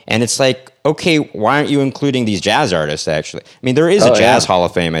 Well, and it's like, okay, why aren't you including these jazz artists? Actually, I mean, there is a jazz Hall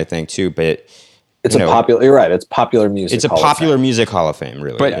of Fame, I think, too, but. It's popular. You're right. It's popular music. It's a popular music Hall of Fame,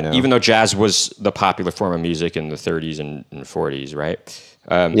 really. But even though jazz was the popular form of music in the 30s and 40s, right?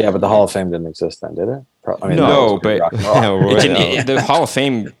 But the Hall of Fame didn't exist then, did it? No, but the Hall of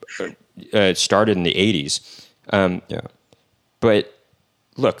Fame started in the 80s. But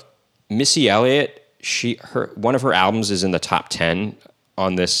look, Missy Elliott, one of her albums is in the top 10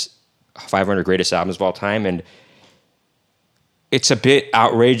 on this 500 greatest albums of all time, and it's a bit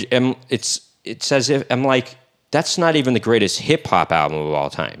outrageous. It's as if I'm like, that's not even the greatest hip hop album of all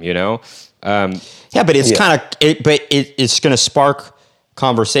time, but it's kind of, it's going to spark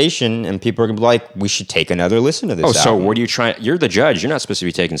conversation, and people are going to be like, we should take another listen to this album. So what are you trying? You're the judge. You're not supposed to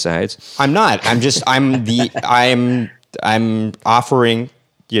be taking sides. I'm not. I'm offering,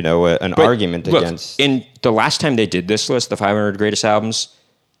 an argument against. In the last time they did this list, the 500 greatest albums,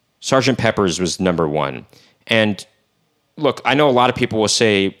 Sgt. Pepper's was number one, and. Look, I know a lot of people will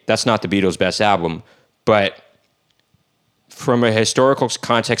say that's not the Beatles' best album, but from a historical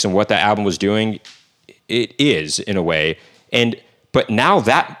context and what that album was doing, it is in a way. But now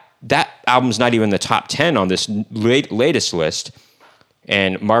that album's not even the top 10 on this latest list,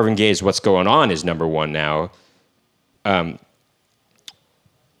 and Marvin Gaye's "What's Going On" is number one now. Mr.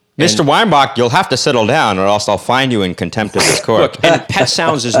 Weinbach, you'll have to settle down, or else I'll find you in contempt of this court. Look, and Pet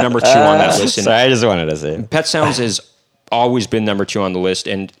Sounds is number 2 on that list. Sorry, I just wanted to say. Pet Sounds has always been number 2 on the list,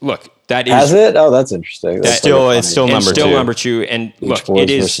 and look, that is... Has it? Oh, that's interesting. It's still number 2. Number 2, and look, it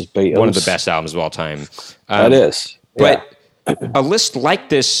is one of the best albums of all time. That is. Yeah. But a list like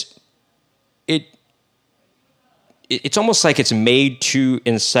this, it's almost like it's made to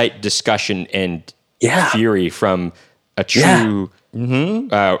incite discussion and fury from a true...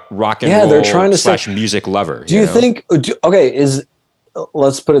 rock and roll they're trying to music lover. Do you think? Okay,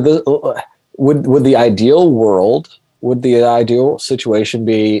 let's put it this: would the ideal world, would the ideal situation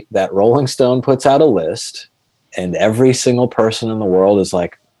be that Rolling Stone puts out a list, and every single person in the world is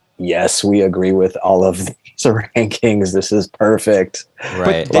like, "Yes, we agree with all of these rankings. This is perfect."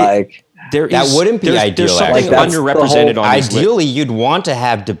 Right? That wouldn't be ideal. There's something underrepresented on this list. Ideally, you'd want to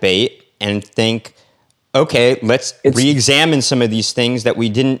have debate and think, okay, let's re-examine some of these things that we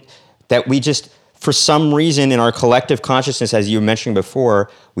just, for some reason in our collective consciousness, as you were mentioning before,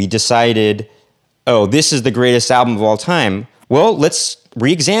 we decided, oh, this is the greatest album of all time. Well, let's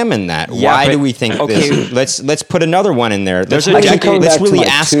re-examine that. Why do we think this? Let's put another one in there. Let's really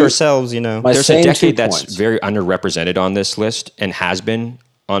ask ourselves, There's a decade that's very underrepresented on this list and has been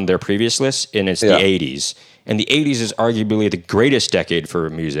on their previous list, and it's the 80s. And the 80s is arguably the greatest decade for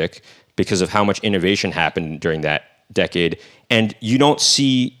music, because of how much innovation happened during that decade. And you don't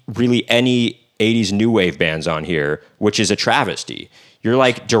see really any 80s new wave bands on here, which is a travesty. You're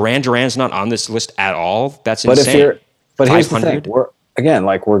like, Duran Duran's not on this list at all? That's insane. But here's the thing.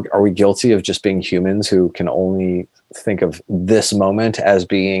 Are we guilty of just being humans who can only think of this moment as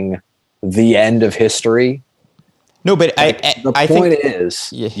being the end of history? No, but I think is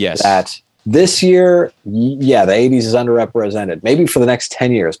that this year, the 80s is underrepresented. Maybe for the next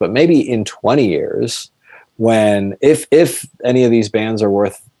 10 years, but maybe in 20 years, when if any of these bands are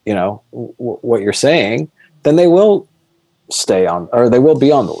worth, what you're saying, then they will stay on, or they will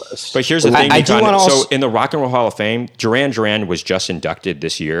be on the list. But here's the thing. So in the Rock and Roll Hall of Fame, Duran Duran was just inducted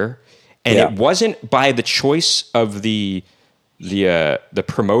this year, and it wasn't by the choice of the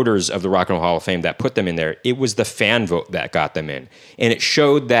promoters of the Rock and Roll Hall of Fame that put them in there. It was the fan vote that got them in, and it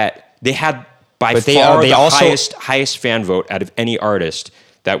showed that they had by far the highest fan vote out of any artist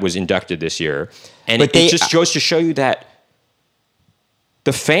that was inducted this year. And it just goes to show you that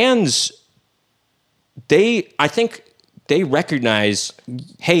the fans, I think they recognize,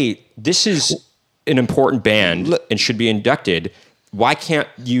 hey, this is an important band and should be inducted. Why can't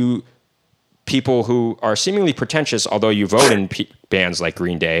you, people who are seemingly pretentious, although you vote in bands like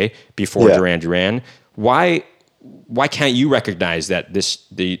Green Day before Duran Duran, why can't you recognize that this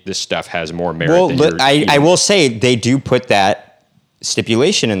stuff has more merit? Well, I will say they do put that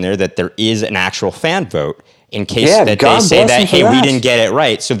stipulation in there that there is an actual fan vote in case that they say that, hey, we didn't get it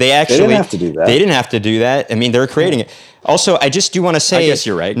right. So they didn't have to do that. They didn't have to do that. I mean, they're creating it. Also, I just do want to say, I guess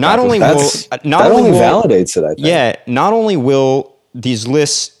you're right. That only validates it, I think. Yeah, not only will these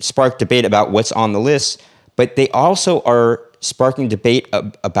lists spark debate about what's on the list, but they also are sparking debate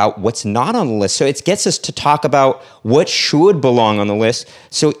about what's not on the list. So it gets us to talk about what should belong on the list.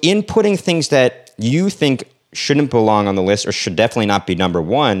 So in putting things that you think shouldn't belong on the list or should definitely not be number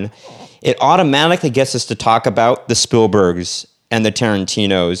 1, it automatically gets us to talk about the Spielbergs and the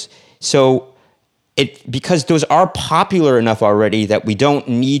Tarantinos. So because those are popular enough already that we don't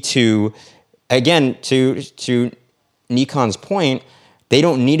need to, again, to Nikon's point, they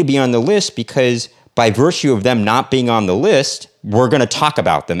don't need to be on the list because by virtue of them not being on the list, we're going to talk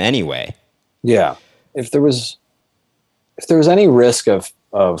about them anyway. Yeah. If there was any risk of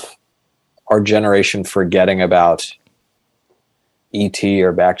our generation forgetting about E.T.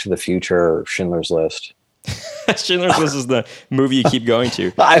 or Back to the Future or Schindler's List. Schindler's List is the movie you keep going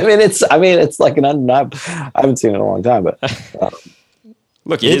to. I mean, it's like I haven't seen it in a long time, but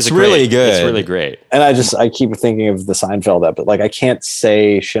look, it's really good. It's really great. And I keep thinking of the Seinfeld episode, but like I can't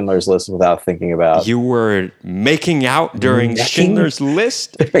say Schindler's List without thinking about. You were making out during Schindler's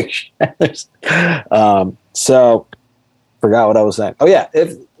List. So forgot what I was saying. Oh yeah,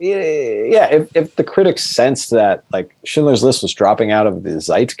 if the critics sensed that like Schindler's List was dropping out of the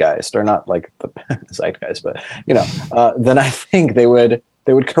zeitgeist, or not like the zeitgeist, but then I think they would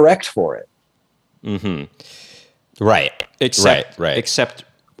correct for it. Mm-hmm. Right. Except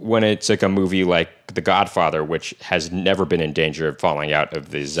when it's like a movie like The Godfather, which has never been in danger of falling out of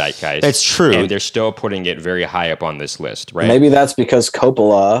the zeitgeist. That's true. And they're still putting it very high up on this list, right? Maybe that's because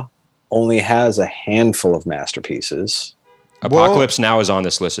Coppola only has a handful of masterpieces. Apocalypse Now is on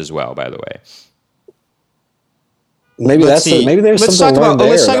this list as well, by the way. maybe there's something to learn there.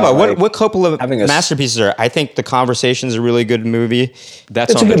 Let's talk about what Coppola masterpieces are. I think The Conversation is a really good movie. It's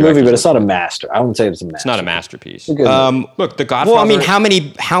a good movie, but it's not a master. I wouldn't say it's a masterpiece. It's not a masterpiece. Look, The Godfather. Well, I mean, how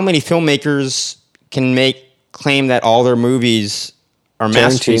many filmmakers can claim that all their movies are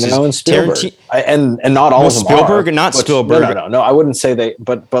masterpieces? Tarantino and Spielberg, and not all of them Spielberg, are. Not Spielberg. No. I wouldn't say they,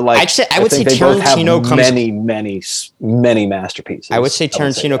 but like I would say Tarantino comes many masterpieces. I would say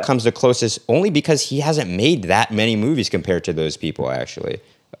Tarantino comes the closest only because he hasn't made that many movies compared to those people. Actually,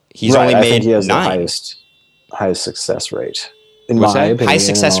 he's only made 9. I think he has the highest success rate. In What's my that? opinion, high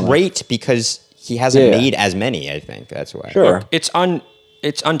success rate because he hasn't made as many. I think that's why. Sure, look,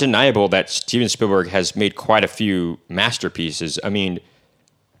 it's undeniable that Steven Spielberg has made quite a few masterpieces. I mean,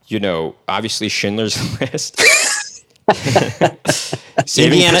 obviously Schindler's List,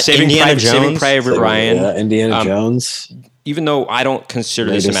 Saving Private Ryan, Indiana Jones. Even though I don't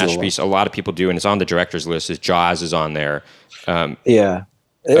consider this a masterpiece, a lot of people do, and it's on the director's list. Jaws is on there. I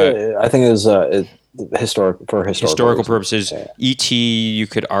think it was historical purposes. Yeah. E.T. You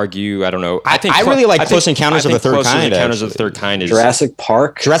could argue. I don't know. I really like Close Encounters of the Third Kind. Encounters of the Third Kind is Jurassic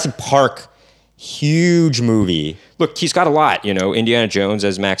Park. Huge movie. Look, he's got a lot. Indiana Jones,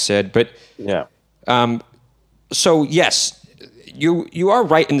 as Max said, but yeah. So yes, you are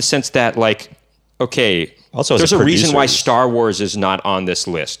right in the sense that also there's a reason why Star Wars is not on this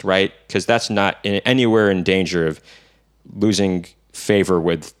list, right? Because that's not anywhere in danger of losing favor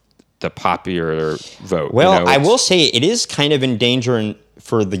with the popular vote. Well, I will say it is kind of in danger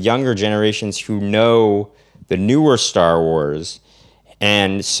for the younger generations who know the newer Star Wars.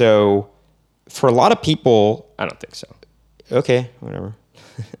 And so for a lot of people... I don't think so. Okay, whatever.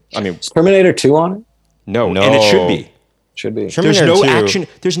 I mean... Is Terminator 2 on it? No, and it should be. Should be. There's no action.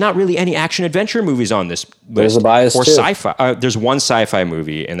 There's not really any action adventure movies on this list. There's a bias or too. Sci-fi. There's one sci-fi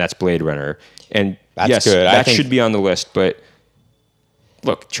movie, and that's Blade Runner. And that's good. That should be on the list. But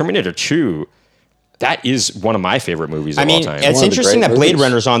look, Terminator 2, that is one of my favorite movies of all time. It's interesting that Blade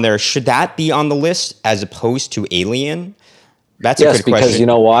Runner's on there. Should that be on the list as opposed to Alien? That's a good question. Because you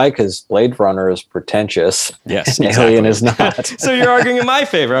know why? Because Blade Runner is pretentious. Yes, and exactly. Alien is not. So you're arguing in my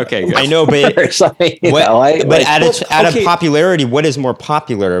favor. Okay, good. I know, but out of popularity, what is more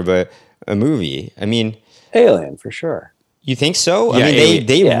popular of a movie? I mean, Alien for sure. You think so? Yeah, I mean,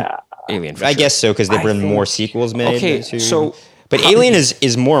 Alien. For I sure. guess so because they've been more sequels made. Okay, so but Alien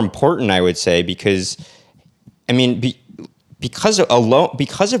is more important, I would say, because I mean. Because of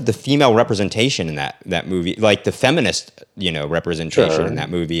the female representation in that movie, like the feminist, representation in that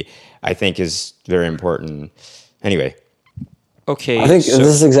movie, I think is very important. Anyway, okay. I think this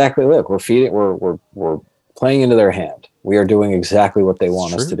is exactly we're playing into their hand. We are doing exactly what they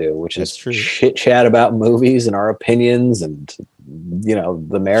want us to do, which is chit chat about movies and our opinions and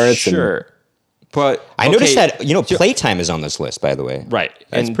the merits. Sure. But I noticed that Playtime is on this list, by the way. Right,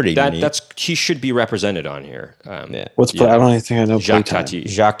 that's pretty neat. He should be represented on here. What's I don't even think I know. Jacques Tati.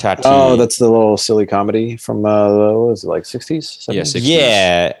 Tati. Oh, that's the little silly comedy from what was it, like 60s? 70s? Yeah, 60s.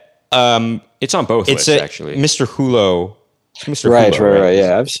 Yeah, it's on both lists actually. Mr. Hulo. Right.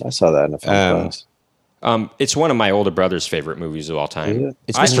 Yeah, I saw that in a film class. It's one of my older brother's favorite movies of all time.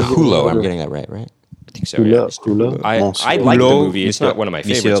 It's Mr. Hulo. I'm getting that right? I think so. Hulo. I like the movie. It's not one of my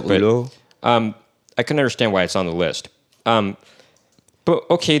favorites, but I can understand why it's on the list. But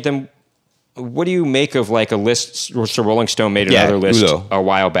okay, then what do you make of a list? So Rolling Stone made another list a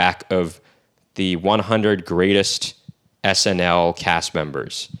while back of the 100 greatest SNL cast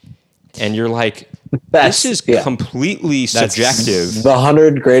members. And you're like, this is completely subjective. The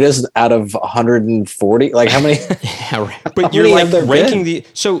 100 greatest out of 140? Like how many? But you're ranking the...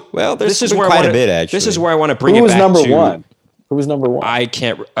 So, this is where quite a bit, actually. This is where I want to bring it back to... Who was number one? I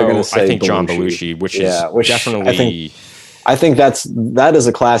can't... I think John Belushi, which definitely... I think that is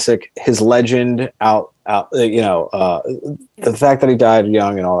a classic. His legend the fact that he died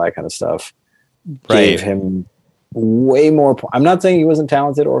young and all that kind of stuff gave him way more. I'm not saying he wasn't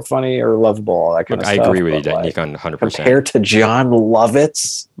talented or funny or lovable, all that kind of stuff. I agree with you, Nick, on 100%. Compared to John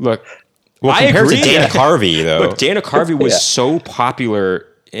Lovitz, compared to Dana Carvey, though. Look, Dana Carvey was so popular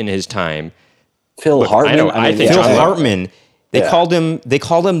in his time. Phil Hartman. I think Phil Hartman. They called him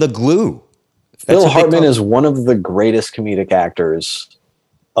the glue. Phil Hartman is one of the greatest comedic actors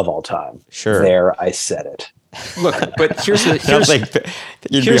of all time. Sure. There, I said it. Look, but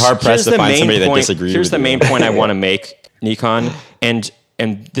you'd be hard pressed to find somebody that disagrees. Here's the main point I want to make, Nikon, and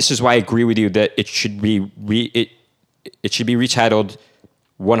this is why I agree with you that it should be retitled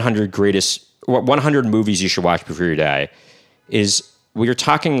 100 movies you should watch before you die. Is we were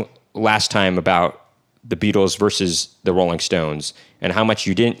talking last time about the Beatles versus the Rolling Stones and how much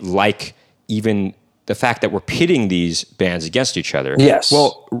you didn't like even the fact that we're pitting these bands against each other. Yes.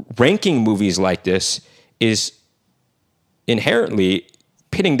 Well, ranking movies like this is inherently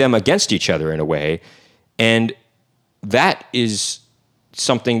pitting them against each other in a way, and that is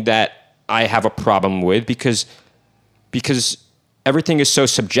something that I have a problem with because everything is so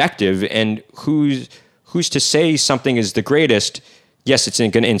subjective, and who's to say something is the greatest? Yes, it's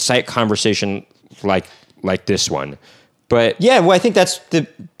going to incite conversation like this one, but yeah, well, I think that's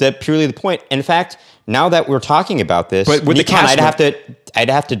purely the point. In fact, now that we're talking about this, but with Nikon, I'd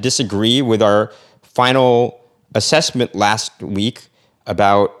have to disagree with our final assessment last week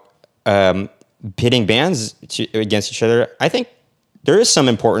about pitting bands against each other. I think there is some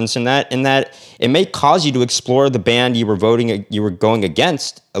importance in that it may cause you to explore the band you were going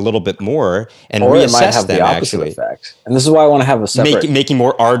against a little bit more and or reassess it might have them, the opposite actually. effect. And this is why I want to have a separate making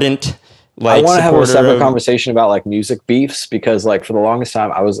more ardent. I want to have a separate conversation about like music beefs, because like for the longest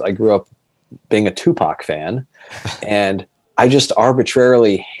time I grew up being a Tupac fan, and I just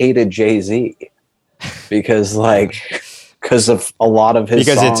arbitrarily hated Jay-Z because of a lot of his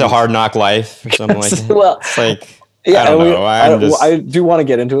songs. It's a Hard Knock Life or something like that. Well, it's like, yeah, I do want to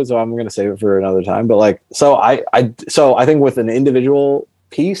get into it, so I'm going to save it for another time. But like, so I think with an individual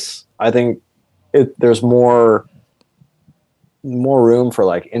piece, I think there's more room for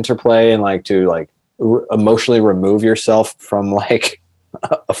like interplay and like to like emotionally remove yourself from like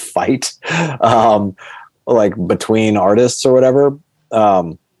a fight, like between artists or whatever.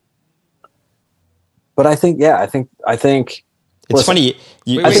 But I think it's listen, funny.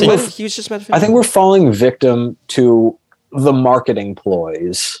 I think we're falling victim to the marketing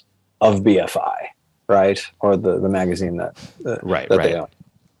ploys of BFI, right? Or the magazine that they own.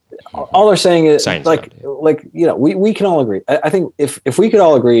 All they're saying is like we can all agree. I think if we could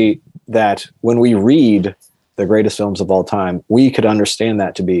all agree that when we read the greatest films of all time, we could understand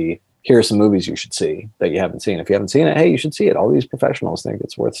that to be, here are some movies you should see that you haven't seen. If you haven't seen it, hey, you should see it. All these professionals think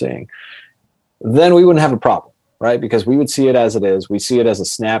it's worth seeing. Then we wouldn't have a problem, right? Because we would see it as it is. We see it as a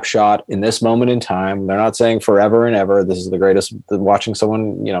snapshot in this moment in time. They're not saying forever and ever, this is the greatest, watching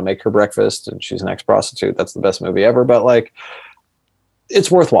someone, make her breakfast and she's an ex-prostitute, that's the best movie ever. But like,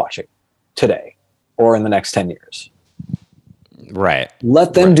 it's worth watching today or in the next 10 years. Right.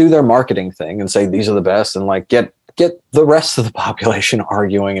 Let them do their marketing thing and say, these are the best, and like get the rest of the population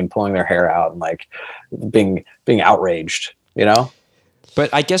arguing and pulling their hair out and like being outraged,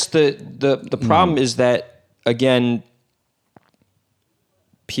 But I guess the problem is that, again,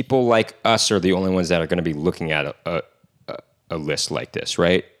 people like us are the only ones that are going to be looking at a list like this,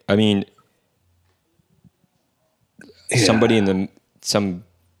 right? I mean, somebody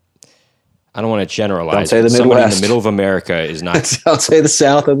I don't want to generalize. Don't say the Midwest. Somebody in the middle of America is not. I'll say the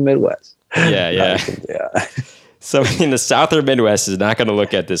South and Midwest. Yeah. Somebody in the South or Midwest is not going to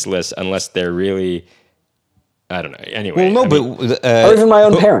look at this list unless they're really, I don't know. Anyway. Well, no, or even my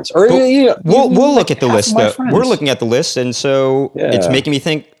own parents. Or we'll look at the list. We're looking at the list, and so it's making me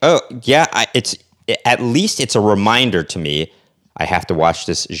think. Oh, yeah. It's at least it's a reminder to me. I have to watch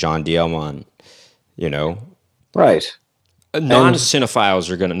this Jean Dielman. Right. Non-cinephiles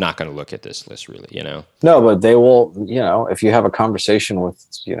are not going to look at this list, really. No, but they will. If you have a conversation with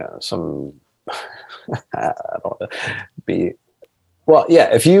some. I don't be. Well, yeah.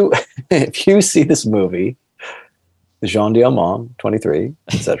 If you see this movie, Jean Dielman, 23,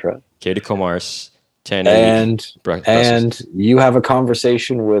 etc. Katie Comar's 10, and you have a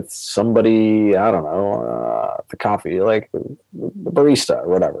conversation with somebody, I don't know, the coffee, like the barista or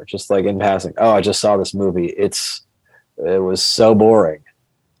whatever, just like in passing. Oh, I just saw this movie. It was so boring.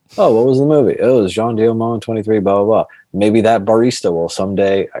 Oh, what was the movie? It was Jean Dielman, 23, blah, blah, blah. Maybe that barista will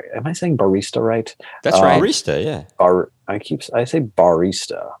someday. Am I saying barista right? That's right. Barista, yeah. I say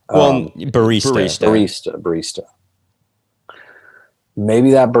barista. Well, barista. Barista.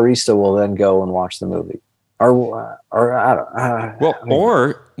 Maybe that barista will then go and watch the movie. Or I don't know.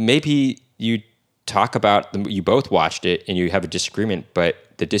 Or maybe you talk about you both watched it and you have a disagreement, but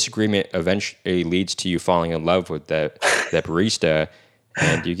the disagreement eventually leads to you falling in love with that barista,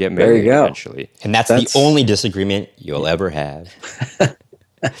 and you get married eventually. And that's the only disagreement you'll ever have.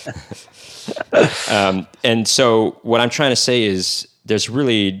 And so what I'm trying to say is there's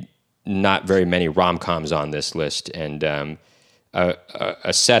really not very many rom-coms on this list, and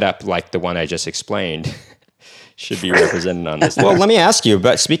a setup like the one I just explained should be represented on this list. Well, let me ask you,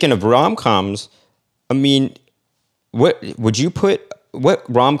 but speaking of rom-coms, I mean, what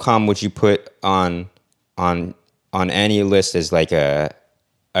rom-com would you put on any list as like a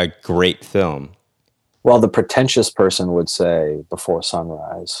great film? Well, the pretentious person would say Before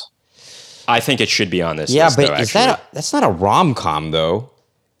Sunrise. I think it should be on this list. Yeah, but though, that's not a rom-com though.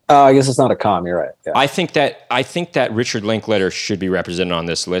 I guess it's not a com. You're right. Yeah. I think that Richard Linklater should be represented on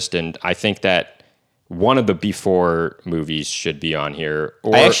this list, and I think that one of the Before movies should be on here.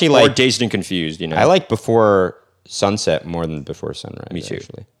 Or, I actually like Dazed and Confused. I like Before Sunset more than Before Sunrise. Me too.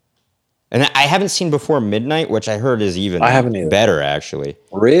 Actually. And I haven't seen Before Midnight, which I heard is even better, actually.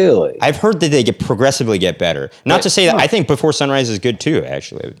 Really? I've heard that they progressively get better. Not to say that I think Before Sunrise is good too,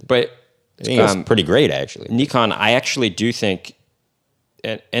 actually. But I think it's pretty great, actually. Nikon, I actually do think,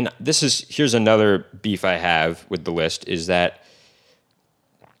 and here's another beef I have with the list, is that,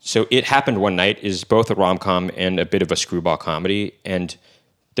 so It Happened One Night is both a rom-com and a bit of a screwball comedy. And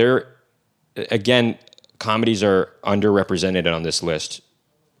again, comedies are underrepresented on this list.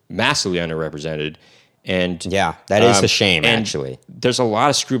 Massively underrepresented, and yeah, that is a shame. Actually, there's a lot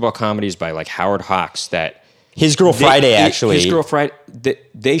of screwball comedies by like Howard Hawks that His Girl Friday. His Girl Friday.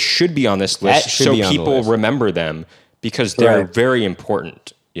 They should be on this list so people remember them because they're very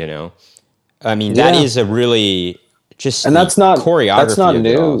important. I mean, that is a really and that's not choreography. That's not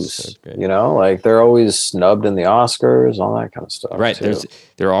news. Like they're always snubbed in the Oscars, all that kind of stuff. Right?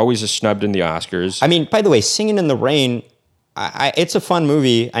 They're always snubbed in the Oscars. I mean, by the way, Singing in the Rain. It's a fun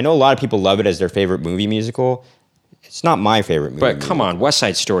movie. I know a lot of people love it as their favorite movie musical. It's not my favorite movie. But come on, West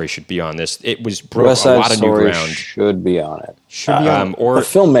Side Story should be on this. It broke a lot of new ground. Should be on it. Should be on. Or the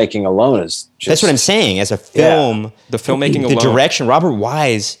filmmaking alone is just... That's what I'm saying. As a film, the filmmaking alone. The direction, Robert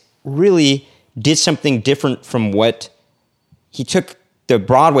Wise really did something different from what he took the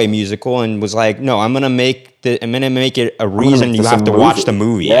Broadway musical and was like, no, I'm going to make it a reason you have to watch the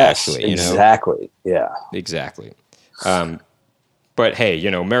movie. Yes, actually, exactly. Yeah, exactly. But hey,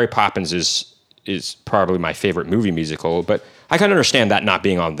 Mary Poppins is probably my favorite movie musical, but I can understand that not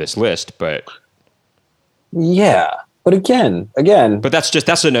being on this list, but yeah. But again, but that's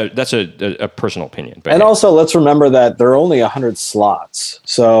a personal opinion. But and also let's remember that there are only 100 slots.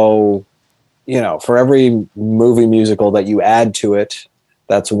 So, for every movie musical that you add to it,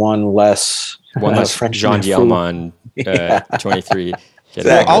 that's one less Jean Dielman 23.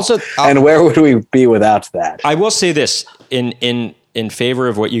 Exactly. Also, and where would we be without that? I will say this in favor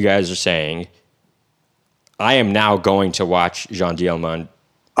of what you guys are saying. I am now going to watch Jean Dielman.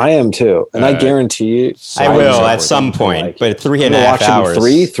 I am too, and I guarantee you, I will at some point. But 3.5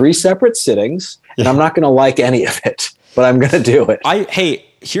 hours, three separate sittings, and I'm not going to like any of it, but I'm going to do it.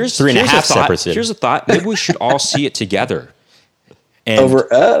 Here's 3.5 separate sittings. Here's a thought: maybe we should all see it together. And,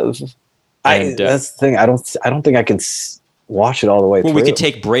 that's the thing. I don't think I can watch it all the way through. We could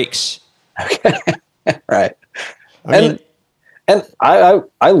take breaks. Okay. Right. And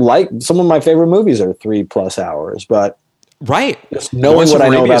I like some of my favorite movies are 3+ hours, but right. Just knowing what I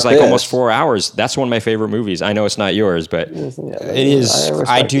know about is like almost 4 hours. That's one of my favorite movies. I know it's not yours, but it is.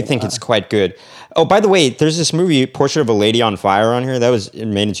 I do think it's quite good. Oh, by the way, there's this movie, Portrait of a Lady on Fire, on here. That was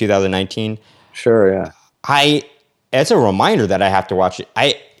made in 2019. Sure, yeah. It's a reminder that I have to watch it.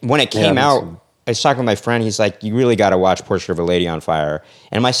 When it came out, I was talking with my friend. He's like, you really got to watch Portrait of a Lady on Fire.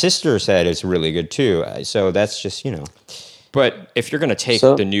 And my sister said it's really good too. So that's just, But if you're going to take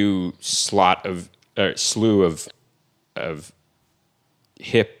the new slew of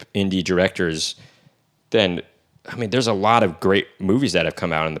hip indie directors, then, there's a lot of great movies that have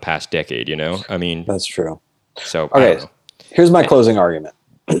come out in the past decade, I mean... That's true. So, okay, here's my closing argument.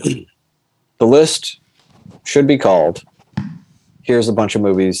 The list should be called, here's a bunch of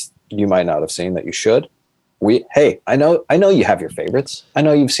movies you might not have seen that you should. I know you have your favorites. I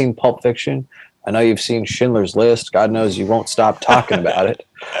know you've seen Pulp Fiction. I know you've seen Schindler's List. God knows you won't stop talking about it.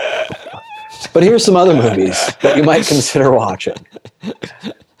 But here's some other movies that you might consider watching.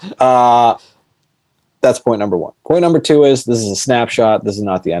 That's point number one. Point number two is this is a snapshot. This is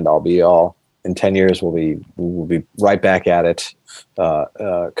not the end all be all. In 10 years, we'll be right back at it,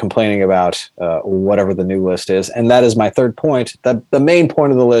 complaining about whatever the new list is. And that is my third point. That the main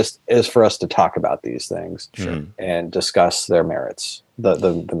point of the list is for us to talk about these things and discuss their merits,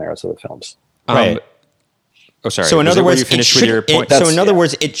 the merits of the films. Right. Sorry. So in other words, words,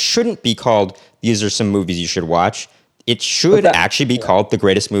 it shouldn't be called "These are some movies you should watch." It should actually be called "The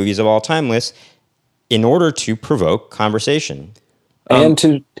Greatest Movies of All Time" list, in order to provoke conversation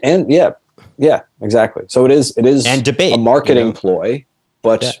Yeah, exactly. So it is and debate, a marketing ploy,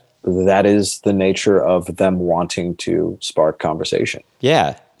 but that is the nature of them wanting to spark conversation.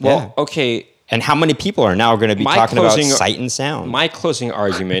 Yeah. Well, okay. And how many people are now going to be talking about sight and sound? My closing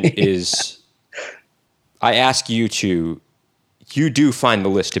argument is, I ask you do find the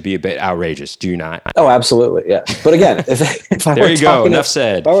list to be a bit outrageous, do you not? Oh, absolutely, yeah. But again, if I there you go, enough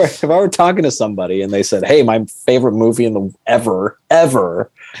said. If I were talking to somebody and they said, "Hey, my favorite movie in the ever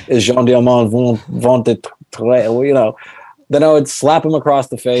is Jean Dielman Vont de Tre," then I would slap him across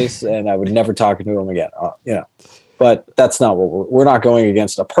the face and I would never talk to him again. But that's not what we're not going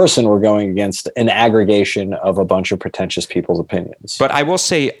against a person. We're going against an aggregation of a bunch of pretentious people's opinions. But I will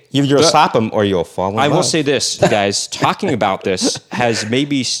say, you'll slap them or you'll fall in love. I will say this, guys, talking about this has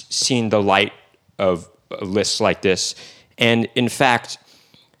maybe seen the light of lists like this. And in fact,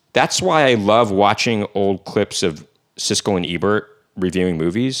 that's why I love watching old clips of Siskel and Ebert reviewing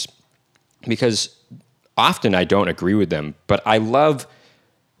movies, because often I don't agree with them, but I love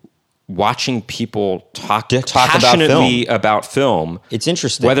watching people talk passionately about film. It's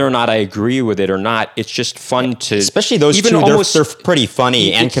interesting. Whether or not I agree with it or not, it's just fun to... Especially those even two, they're pretty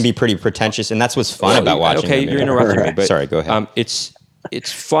funny and can be pretty pretentious, and that's what's fun about watching them. Okay, you're interrupting me, but... Sorry, go ahead.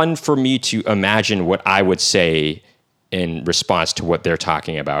 It's fun for me to imagine what I would say in response to what they're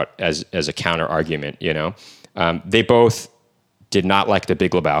talking about as a counter argument, you know? They both did not like The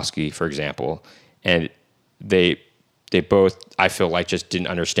Big Lebowski, for example, and they both, I feel like, just didn't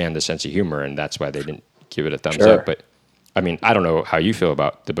understand the sense of humor, and that's why they didn't give it a thumbs up. But I mean, I don't know how you feel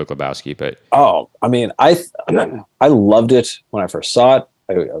about The Big Lebowski, but I mean, I loved it when I first saw it.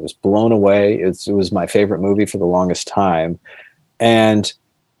 I was blown away. It was my favorite movie for the longest time, and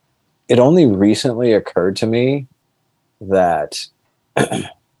it only recently occurred to me that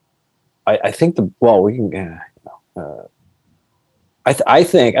I think we can. I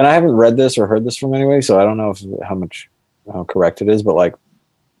think, and I haven't read this or heard this from anybody, so I don't know how correct it is, but like,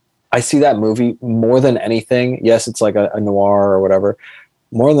 I see that movie more than anything. Yes, it's like a noir or whatever.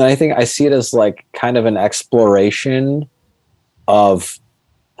 More than anything, I see it as like kind of an exploration of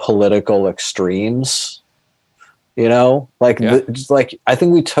political extremes. You know, like I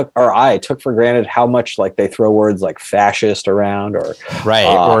think I took for granted how much like they throw words like fascist around or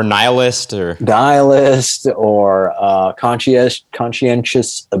or nihilist or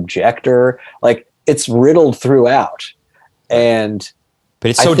conscientious objector. Like, it's riddled throughout, but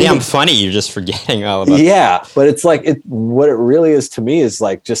it's so damn funny. You're just forgetting all about. Yeah, but it's like what it really is to me is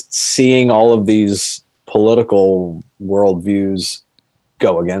like just seeing all of these political worldviews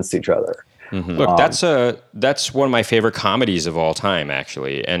go against each other. Mm-hmm. Look, that's one of my favorite comedies of all time,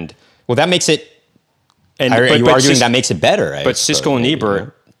 actually, and that makes it. And are you arguing that makes it better? But Siskel and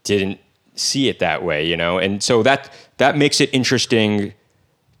Ebert didn't see it that way, you know, and so that makes it interesting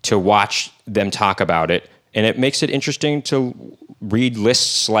to watch them talk about it, and it makes it interesting to read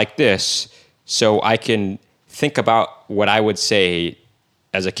lists like this, so I can think about what I would say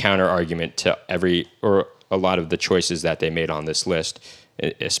as a counter argument to a lot of the choices that they made on this list.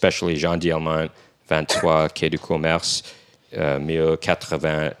 Especially Jean Dielman, 23 Quai du Commerce,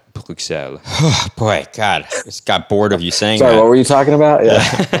 1080 Bruxelles. Oh, boy, God, I just got bored of you saying Sorry, that. What were you talking about?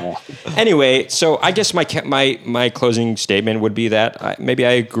 Yeah. Anyway, so I guess my closing statement would be that maybe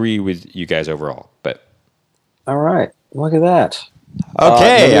I agree with you guys overall. But all right, look at that.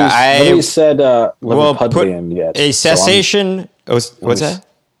 Okay, nobody said Liverpudlian yet. A cessation. What's that?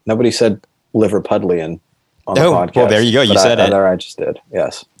 Nobody said Liverpudlian. On the podcast, well, there you go. You said it. I just did.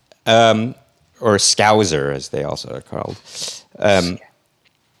 Yes. Or Scouser, as they also are called.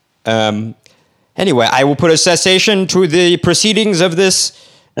 Anyway, I will put a cessation to the proceedings of this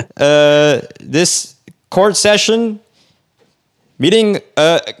this court session.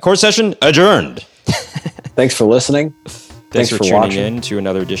 Court session adjourned. Thanks for listening. Thanks for tuning watching in to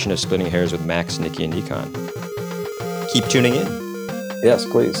another edition of Splitting Hairs with Max, Nikki, and Nikon. Keep tuning in. Yes,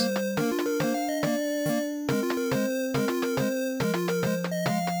 please.